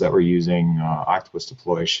tools that we're using, Octopus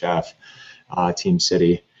Deploy, Chef,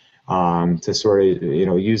 TeamCity, to sort of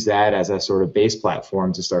use that as a sort of base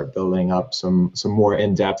platform to start building up some more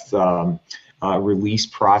in-depth release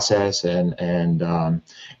process and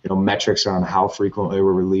metrics on how frequently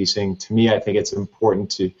we're releasing. To me, I think it's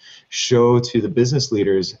important to show to the business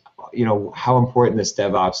leaders, how important this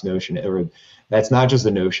DevOps notion is. That's not just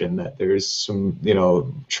a notion, that there's some,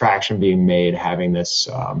 traction being made, having this,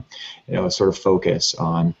 sort of focus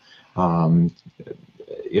on,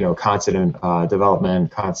 constant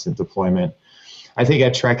development, constant deployment. I think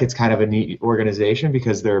at Trek it's kind of a neat organization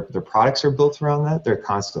because their products are built around that. They're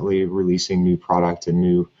constantly releasing new product and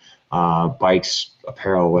new bikes,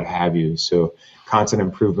 apparel, what have you. So constant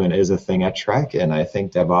improvement is a thing at Trek, and I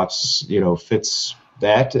think DevOps, fits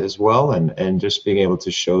that as well, and just being able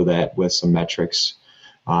to show that with some metrics.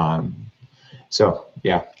 So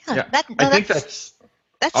yeah. I think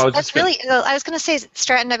that's really. I was going to say,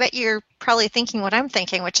 Stratton, I bet you're probably thinking what I'm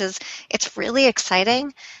thinking, which is it's really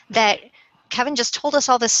exciting that Kevin just told us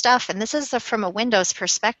all this stuff, and this is from a Windows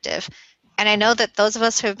perspective. And I know that those of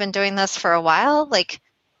us who have been doing this for a while,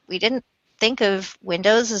 we didn't think of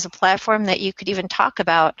Windows as a platform that you could even talk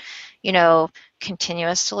about,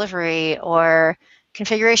 continuous delivery or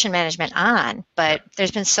configuration management on. But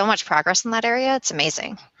there's been so much progress in that area. It's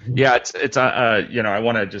amazing. Yeah, it's I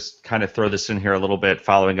want to just kind of throw this in here a little bit,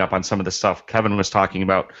 following up on some of the stuff Kevin was talking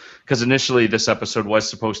about, because initially this episode was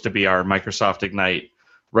supposed to be our Microsoft Ignite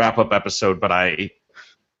wrap-up episode, but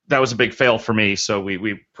that was a big fail for me, so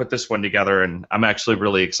we put this one together, and I'm actually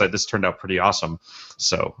really excited. This turned out pretty awesome,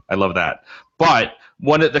 so I love that. But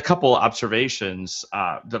one of the couple observations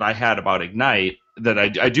that I had about Ignite that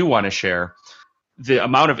I do want to share, the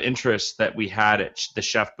amount of interest that we had at the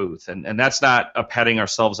Chef booth, and that's not a patting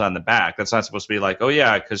ourselves on the back. That's not supposed to be like, oh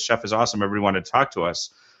yeah, because Chef is awesome, everybody wanted to talk to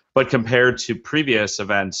us. But compared to previous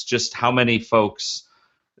events, just how many folks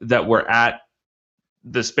that were at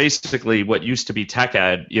this, basically what used to be tech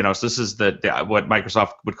ed, so this is the what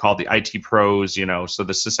Microsoft would call the IT pros, so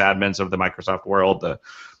the sysadmins of the Microsoft world, the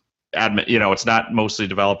admin, it's not mostly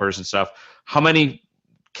developers and stuff. How many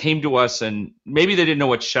came to us and maybe they didn't know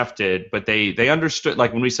what Chef did, but they understood,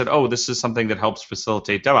 like when we said, oh, this is something that helps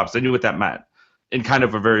facilitate DevOps, they knew what that meant in kind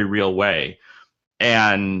of a very real way.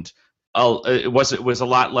 And it was a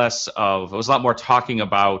lot more talking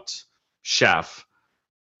about Chef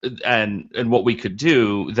and what we could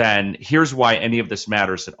do than here's why any of this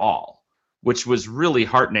matters at all, which was really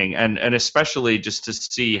heartening, and especially just to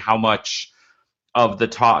see how much of the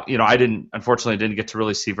talk, I unfortunately didn't get to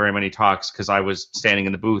really see very many talks because I was standing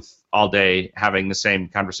in the booth all day having the same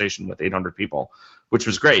conversation with 800 people, which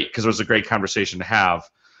was great because it was a great conversation to have.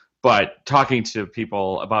 But talking to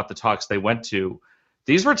people about the talks they went to,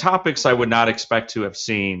 these were topics I would not expect to have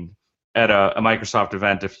seen at a Microsoft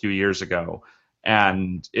event a few years ago.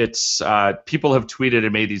 And it's people have tweeted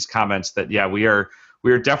and made these comments that we are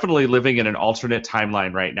definitely living in an alternate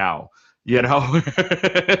timeline right now.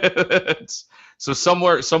 So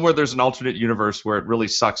somewhere there's an alternate universe where it really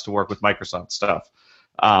sucks to work with Microsoft stuff.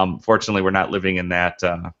 Fortunately, we're not living in that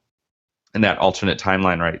alternate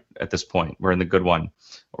timeline right at this point. We're in the good one,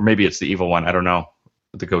 or maybe it's the evil one. I don't know.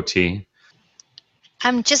 With the goatee.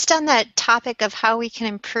 I'm just on that topic of how we can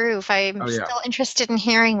improve. I'm still interested in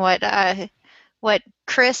hearing what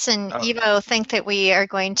Chris and Evo think that we are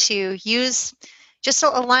going to use. Just a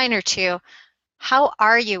line or two. How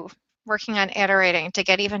are you working on iterating to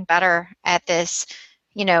get even better at this,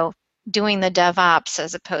 doing the DevOps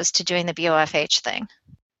as opposed to doing the BOFH thing?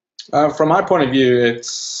 From my point of view,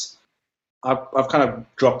 I've kind of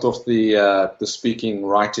dropped off the speaking,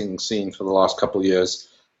 writing scene for the last couple of years,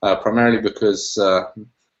 primarily because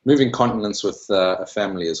moving continents with a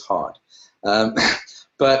family is hard.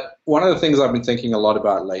 But one of the things I've been thinking a lot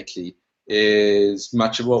about lately is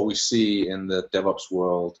much of what we see in the DevOps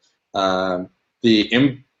world. The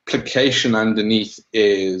implication underneath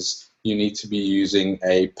is you need to be using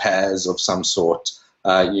a PaaS of some sort.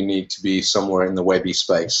 You need to be somewhere in the Webby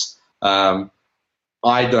space. I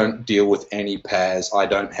don't deal with any PaaS. I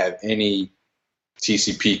don't have any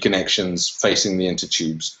TCP connections facing the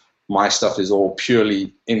intertubes. My stuff is all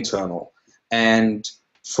purely internal. And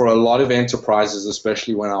for a lot of enterprises,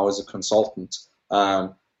 especially when I was a consultant,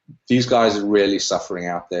 these guys are really suffering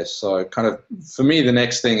out there. So kind of, for me, the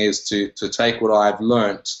next thing is to take what I've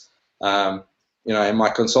learned, in my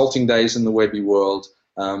consulting days in the Webby world,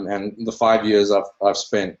 and the 5 years I've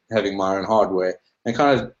spent having my own hardware, and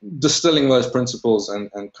kind of distilling those principles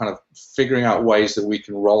and kind of figuring out ways that we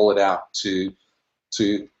can roll it out to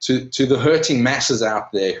the hurting masses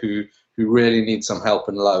out there who really need some help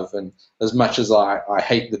and love. And as much as I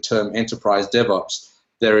hate the term enterprise DevOps,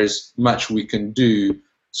 there is much we can do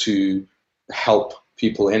to help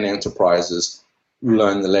people in enterprises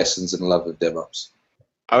learn the lessons and love of DevOps.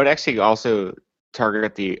 I would actually also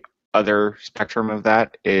target the other spectrum of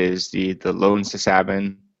that is the lone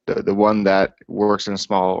sysadmin, the one that works in a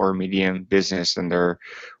small or medium business, and they're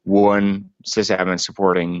one sysadmin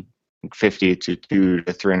supporting 50 to 200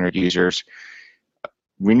 to 300 users.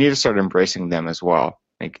 We need to start embracing them as well.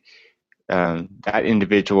 Like that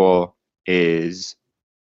individual is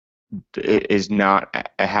not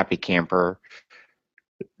a happy camper.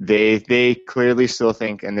 They clearly still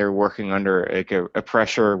think, and they're working under like a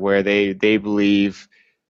pressure where they believe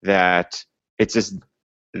that it's just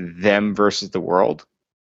them versus the world.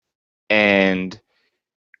 And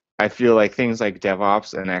I feel like things like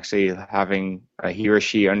DevOps and actually having he or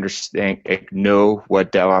she understand, like, know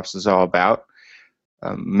what DevOps is all about,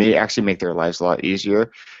 may actually make their lives a lot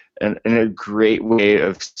easier. And a great way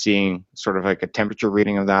of seeing sort of like a temperature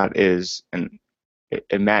reading of that is, and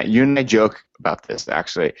Matt, you and I joke about this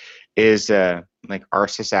actually, is like our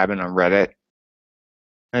sysadmin on Reddit.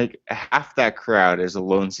 Like half that crowd is a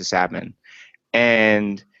lone sysadmin,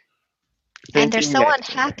 and they're so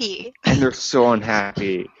unhappy. And they're so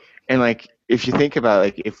unhappy. And like, if you think about it,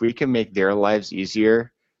 like, if we can make their lives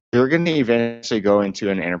easier, they're going to eventually go into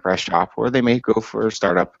an enterprise shop, or they may go for a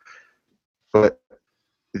startup, but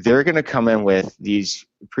they're going to come in with these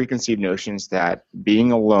preconceived notions that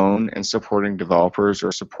being alone and supporting developers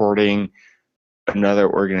or supporting another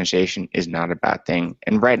organization is not a bad thing.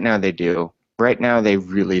 And right now they do. Right now they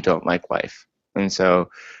really don't like life. And so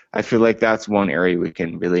I feel like that's one area we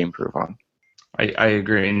can really improve on. I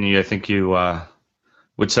agree. And I think you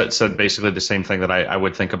would said basically the same thing that I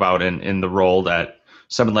would think about in the role that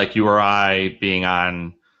someone like you or I being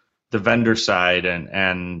on the vendor side,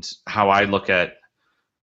 and how I look at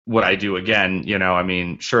what I do. Again, I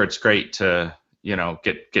mean, sure, it's great to,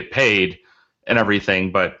 get paid and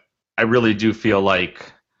everything, but I really do feel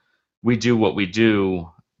like we do what we do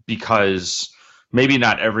because maybe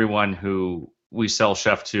not everyone who we sell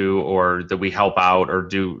Chef to or that we help out or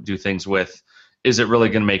do things with, is it really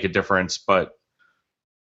going to make a difference? But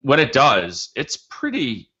when it does, it's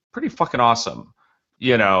pretty fucking awesome,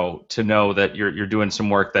 to know that you're doing some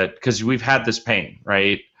work that, because we've had this pain,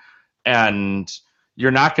 right? And you're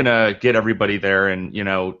not going to get everybody there. And,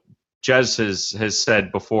 Jez has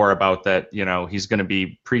said before about that, he's going to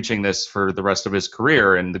be preaching this for the rest of his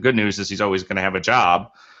career. And the good news is he's always going to have a job.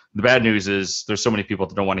 The bad news is there's so many people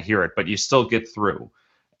that don't want to hear it, but you still get through.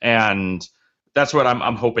 And that's what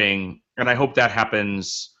I'm hoping. And I hope that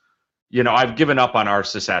happens. I've given up on our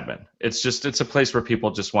sysadmin. It's a place where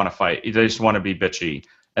people just want to fight. They just want to be bitchy,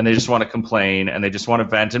 and they just want to complain, and they just want to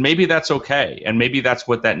vent. And maybe that's okay. And maybe that's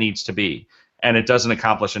what that needs to be. And it doesn't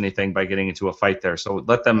accomplish anything by getting into a fight there. So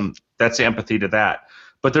that's the empathy to that.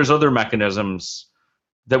 But there's other mechanisms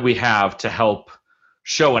that we have to help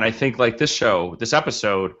show. And I think like this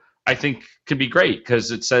episode, I think could be great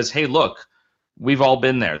because it says, hey, look, we've all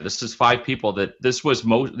been there. This is 5 people that this was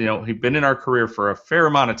who've been in our career for a fair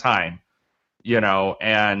amount of time,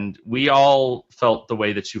 and we all felt the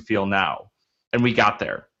way that you feel now, and we got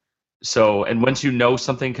there. So, and once you know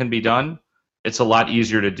something can be done, it's a lot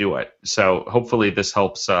easier to do it. So hopefully this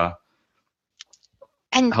helps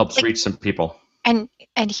reach some people. And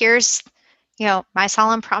here's, my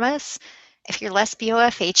solemn promise. If you're less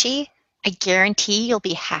BOFHy, I guarantee you'll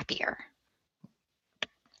be happier.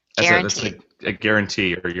 That's a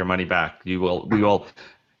guarantee, or your money back. We will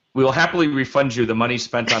happily refund you the money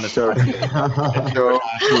spent on the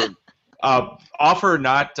offer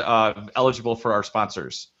not eligible for our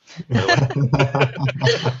sponsors.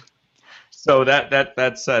 So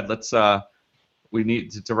that said, let's we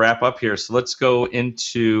need to wrap up here. So let's go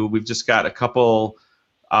into, we've just got a couple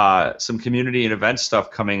some community and event stuff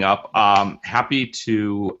coming up. Happy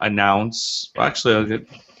to announce, well, actually,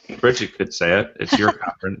 Bridget could say it. It's your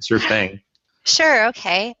conference, it's your thing. Sure,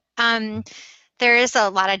 okay. There is a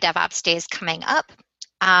lot of DevOps days coming up.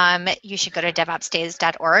 You should go to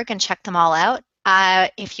devopsdays.org and check them all out.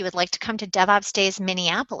 If you would like to come to DevOps Days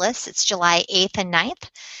Minneapolis, it's July 8th and 9th.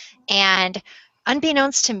 And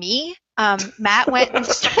unbeknownst to me, Matt went and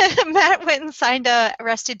signed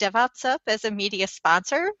Arrested DevOps up as a media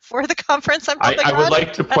sponsor for the conference I'm putting on. I would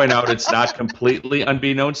like to point out it's not completely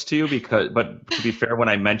unbeknownst to you, but to be fair, when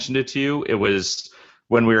I mentioned it to you, it was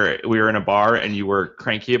when we were in a bar and you were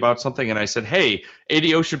cranky about something, and I said, "Hey,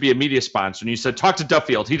 ADO should be a media sponsor," and you said, "Talk to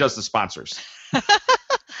Duffield; he does the sponsors."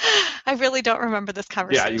 I really don't remember this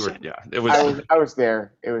conversation. Yeah, you were. Yeah, it was. I was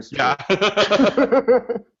there. It was. Yeah.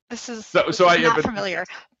 This is so not familiar.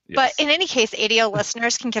 Yes. But in any case, ADO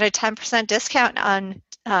listeners can get a 10% discount on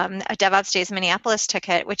a DevOps Days Minneapolis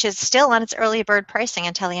ticket, which is still on its early bird pricing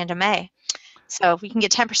until the end of May. So we can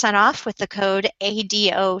get 10% off with the code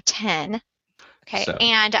ADO10. Okay, so.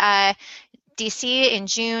 And DC in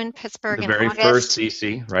June, Pittsburgh The in very August. first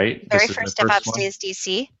DC, right? Very This is first the first DevOps one. Days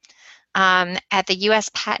DC at the U.S.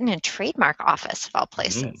 Patent and Trademark Office of all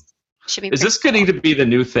places. Mm. Should be. Is this getting to be the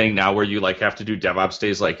new thing now, where you like have to do DevOps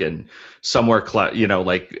Days like in somewhere,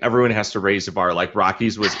 like everyone has to raise the bar? Like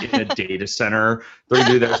Rockies was in a data center. They're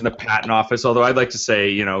gonna do theirs in the patent office. Although I'd like to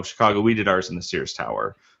say, Chicago, we did ours in the Sears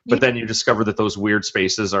Tower. But then you discover that those weird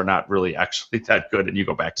spaces are not really actually that good, and you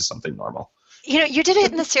go back to something normal. You did it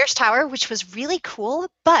in the Sears Tower, which was really cool,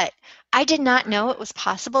 but I did not know it was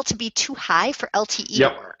possible to be too high for LTE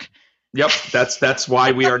to work. Yep, that's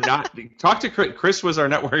why we are not. Talk to Chris. Chris was our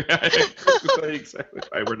network guy. Exactly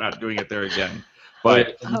why we're not doing it there again.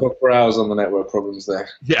 But for hours on the network problems there.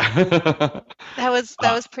 Yeah, that was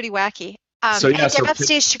pretty wacky. DevOps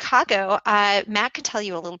Days Chicago. Matt can tell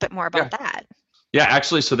you a little bit more about that. Yeah,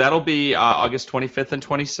 actually, so that'll be August 25th and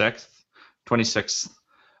 26th.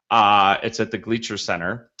 It's at the Gleacher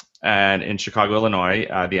Center and in Chicago, Illinois.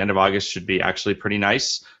 The end of August should be actually pretty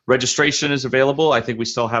nice. Registration is available. I think we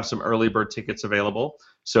still have some early bird tickets available.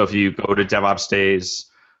 So if you go to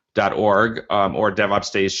DevOpsDays.org or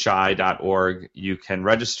DevOpsDaysShy.org, you can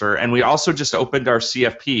register. And we also just opened our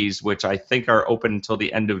CFPs, which I think are open until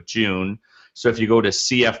the end of June. So if you go to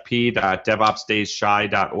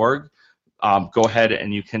cfp.devopsdaysshy.org, go ahead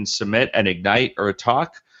and you can submit an Ignite or a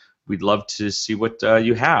talk. We'd love to see what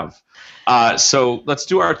you have. So let's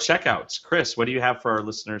do our checkouts. Chris, what do you have for our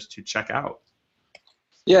listeners to check out?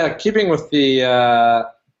 Yeah, keeping with the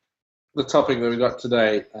topic that we got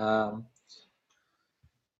today,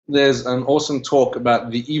 there's an awesome talk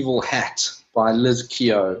about The Evil Hat by Liz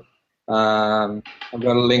Keogh. I've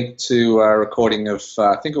got a link to a recording of,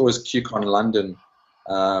 I think it was QCon London,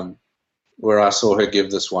 where I saw her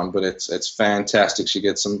give this one, but it's fantastic. She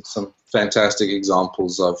gets some fantastic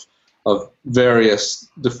examples of various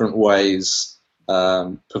different ways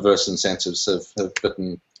perverse incentives have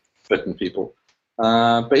bitten people.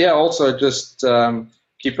 But yeah, also just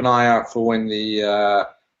keep an eye out for when the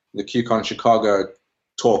QCon Chicago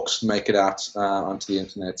talks make it out onto the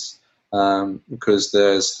internet, because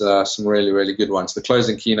there's some really, really good ones. The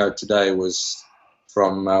closing keynote today was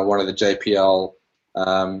from one of the JPL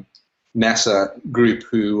NASA group,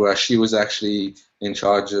 who she was actually in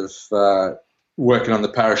charge of working on the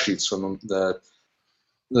parachutes from the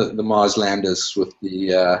Mars landers with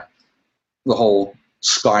the whole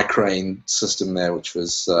sky crane system there, which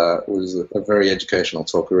was a very educational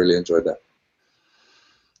talk. I really enjoyed that.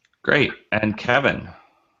 Great. And Kevin?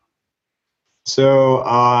 So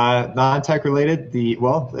non-tech related,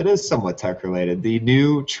 it is somewhat tech related. The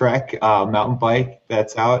new Trek mountain bike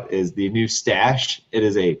that's out is the new Stash. It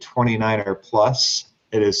is a 29er plus.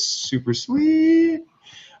 It is super sweet.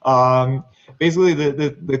 Basically,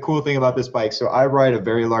 the cool thing about this bike, so I ride a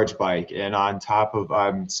very large bike, and on top of,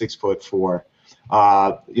 I'm 6'4". With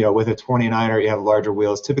a 29er, you have larger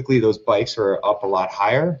wheels. Typically, those bikes are up a lot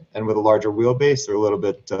higher, and with a larger wheelbase, they're a little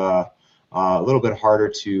bit harder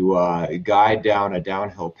to guide down a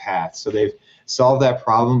downhill path. So they've solved that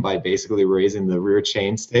problem by basically raising the rear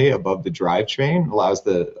chainstay above the drivetrain. Allows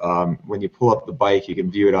when you pull up the bike, you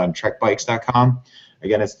can view it on trekbikes.com.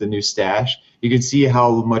 Again, it's the new Stash. You can see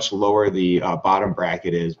how much lower the bottom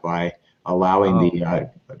bracket is by allowing the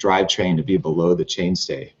drivetrain to be below the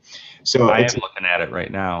chainstay. So I am looking at it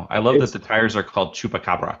right now. I love that the tires are called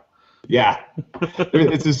Chupacabra. Yeah,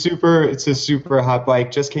 it's a super hot bike.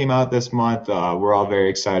 Just came out this month. We're all very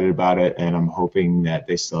excited about it, and I'm hoping that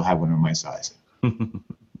they still have one of my size.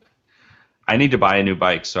 I need to buy a new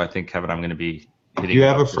bike, so I think, Kevin, I'm going to be hitting you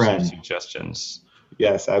have up a friend. Some suggestions.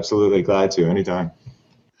 Yes, absolutely. Glad to. Anytime.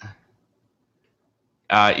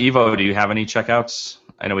 Evo, do you have any checkouts?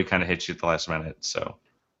 I know we kind of hit you at the last minute, so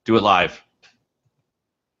do it live.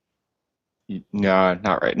 No,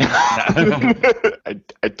 not right now. I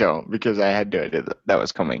don't, because I had no idea that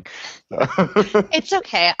was coming. So. It's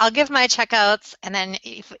okay. I'll give my checkouts, and then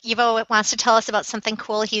if Evo wants to tell us about something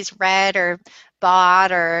cool he's read or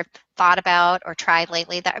bought or thought about or tried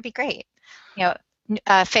lately, that would be great. New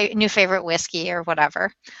favorite whiskey or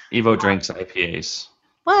whatever. Evo drinks IPAs.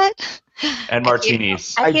 What? And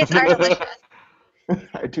martinis. IPAs are delicious.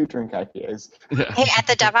 I do drink IPAs. Hey, at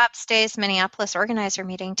the DevOps Days Minneapolis organizer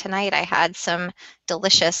meeting tonight, I had some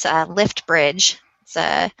delicious Lift Bridge. It's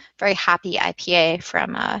a very hoppy IPA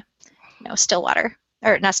from Stillwater.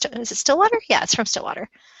 Or not? Is it Stillwater? Yeah, it's from Stillwater.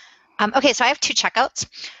 Okay, so I have two checkouts.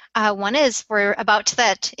 One is we're about to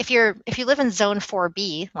that. If you live in Zone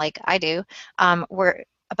 4B like I do, we're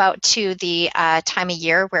about to the time of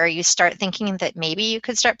year where you start thinking that maybe you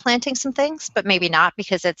could start planting some things, but maybe not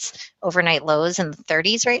because it's overnight lows in the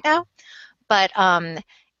 30s right now. But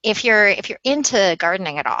if you're into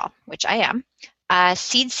gardening at all, which I am,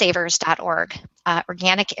 seedsavers.org,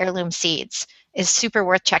 organic heirloom seeds, is super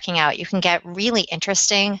worth checking out. You can get really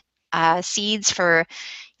interesting seeds for,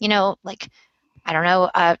 like, I don't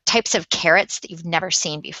know, types of carrots that you've never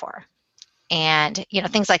seen before, and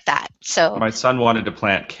things like that. So My son wanted to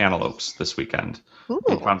plant cantaloupes this weekend. ooh,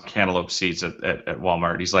 He found cantaloupe seeds at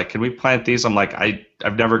Walmart. He's like, "Can we plant these?" I'm like,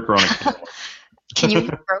 I've never grown a cantaloupe. can you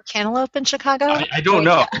grow cantaloupe in Chicago? I don't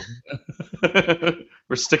know.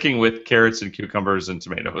 We're sticking with carrots and cucumbers and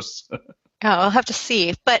tomatoes. Oh, I'll have to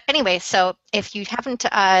see. But anyway, so if you haven't,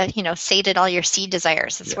 sated all your seed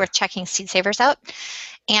desires, it's worth checking Seed Savers out.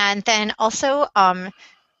 And then also,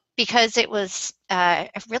 because it was a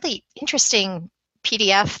really interesting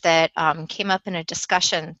PDF that came up in a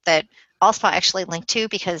discussion that Allspot actually linked to,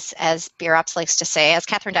 because as Beer Ops likes to say, as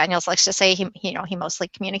Catherine Daniels likes to say, he mostly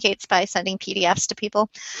communicates by sending PDFs to people,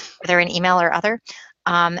 whether in email or other.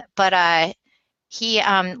 But he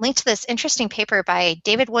linked to this interesting paper by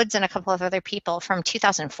David Woods and a couple of other people from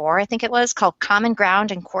 2004, I think it was, called Common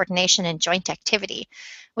Ground and Coordination and Joint Activity,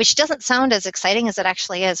 which doesn't sound as exciting as it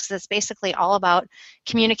actually is, because it's basically all about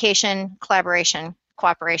communication, collaboration,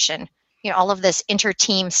 cooperation, all of this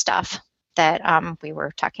inter-team stuff that we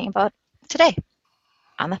were talking about today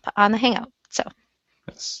on the Hangout. So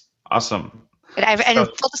That's awesome. And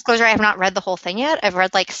full disclosure, I have not read the whole thing yet. I've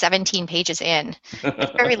read like 17 pages in.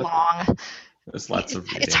 It's very long. There's lots of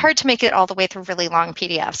reading. It's hard to make it all the way through really long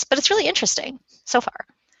PDFs, but it's really interesting so far.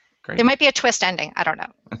 Great. There might be a twist ending. I don't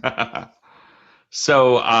know.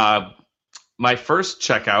 So my first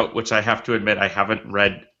checkout, which I have to admit I haven't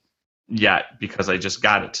read yet because I just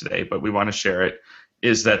got it today, but we want to share it,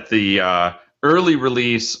 is that the early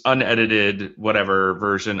release, unedited, whatever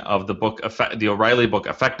version of the book, the O'Reilly book,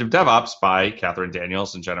 Effective DevOps by Catherine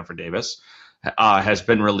Daniels and Jennifer Davis, has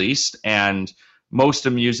been released. And most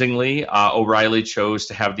amusingly, O'Reilly chose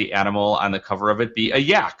to have the animal on the cover of it be a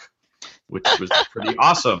yak, which was pretty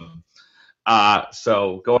awesome.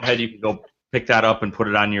 So go ahead, you can go pick that up and put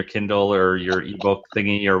it on your Kindle or your ebook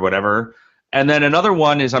thingy or whatever. And then another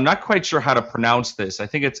one is, I'm not quite sure how to pronounce this. I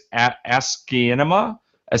think it's Askinema.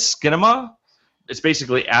 It's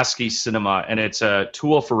basically ASCII Cinema, and it's a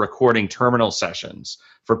tool for recording terminal sessions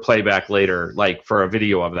for playback later, like for a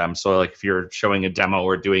video of them. So like if you're showing a demo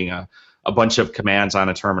or doing a bunch of commands on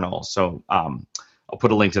a terminal. So I'll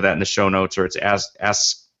put a link to that in the show notes, or it's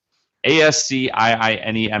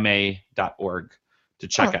ASCIINEMA.org to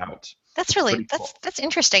check out. That's really Cool. that's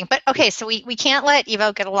interesting. But okay, so we can't let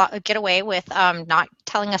Evo get away with not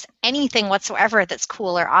telling us anything whatsoever that's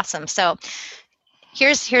cool or awesome. So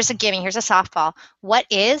here's a gimme. Here's a softball. What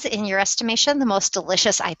is, in your estimation, the most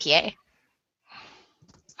delicious IPA?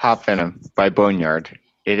 Hop Venom by Boneyard.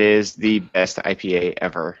 It is the best IPA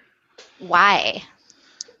ever. Why?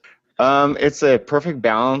 It's a perfect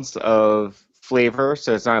balance of flavor,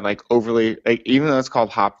 so it's not like overly, like, even though it's called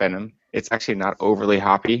Hop Venom, it's actually not overly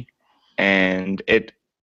hoppy, and it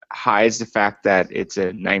hides the fact that it's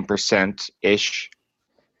a 9%-ish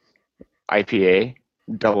IPA,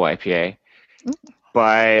 double IPA,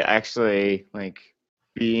 by actually like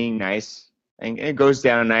being nice, and it goes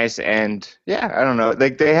down nice. And yeah, I don't know,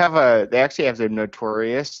 like they actually have the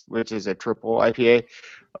Notorious, which is a triple IPA.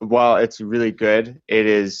 While it's really good, it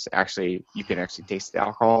is actually, you can actually taste the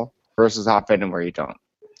alcohol, versus Hop Venom where you don't.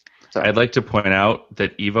 So I'd like to point out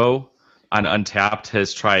that Evo on Untapped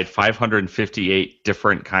has tried 558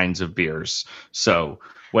 different kinds of beers. So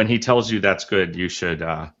when he tells you that's good, you should.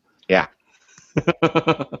 yeah.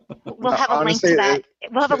 We'll have a link to that.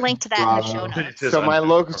 We'll have a link to that in the show notes.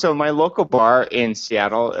 So my local bar in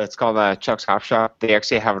Seattle, it's called Chuck's Hop Shop. They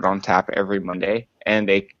actually have it on tap every Monday, and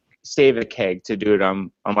they save a keg to do it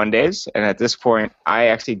on Mondays. And at this point, I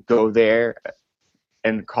actually go there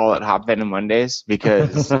and call it Hop Venom Mondays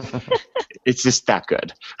because it's just that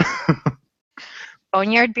good.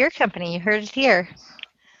 Boneyard Beer Company. You heard it here.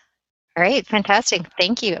 All right, fantastic.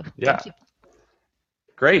 Thank you. Yeah. Thank you.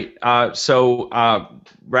 Great. So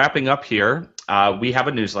wrapping up here, we have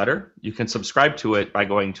a newsletter. You can subscribe to it by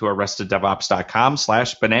going to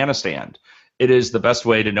arresteddevops.com/bananastand. It is the best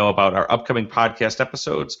way to know about our upcoming podcast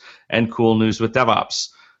episodes and cool news with DevOps.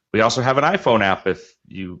 We also have an iPhone app if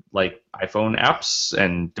you like iPhone apps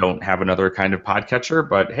and don't have another kind of podcatcher.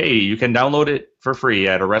 But hey, you can download it for free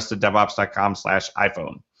at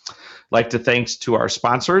arresteddevops.com/iPhone. Like to thanks to our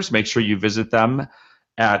sponsors. Make sure you visit them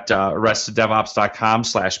at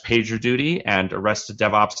arresteddevops.com/pagerduty and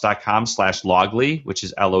arresteddevops.com/loggly, which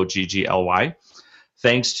is LOGGLY.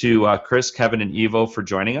 Thanks to Chris, Kevin, and Evo for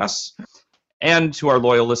joining us. And to our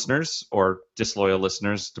loyal listeners, or disloyal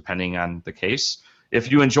listeners, depending on the case,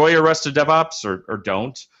 If you enjoy Arrested DevOps or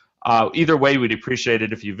don't, either way, we'd appreciate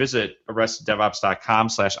it if you visit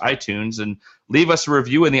arresteddevops.com/iTunes and leave us a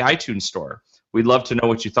review in the iTunes store. We'd love to know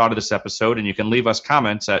what you thought of this episode, and you can leave us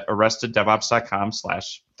comments at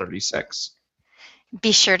arresteddevops.com/36.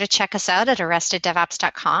 Be sure to check us out at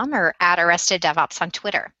arresteddevops.com or at arresteddevops on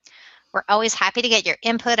Twitter. We're always happy to get your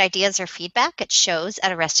input, ideas, or feedback at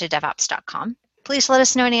shows@arresteddevops.com. Please let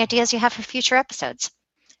us know any ideas you have for future episodes.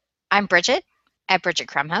 I'm Bridget at Bridget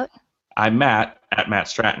Krumhout. I'm Matt at Matt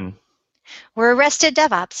Stratton. We're Arrested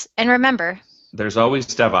DevOps, and remember, there's always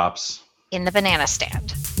DevOps in the banana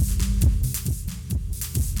stand.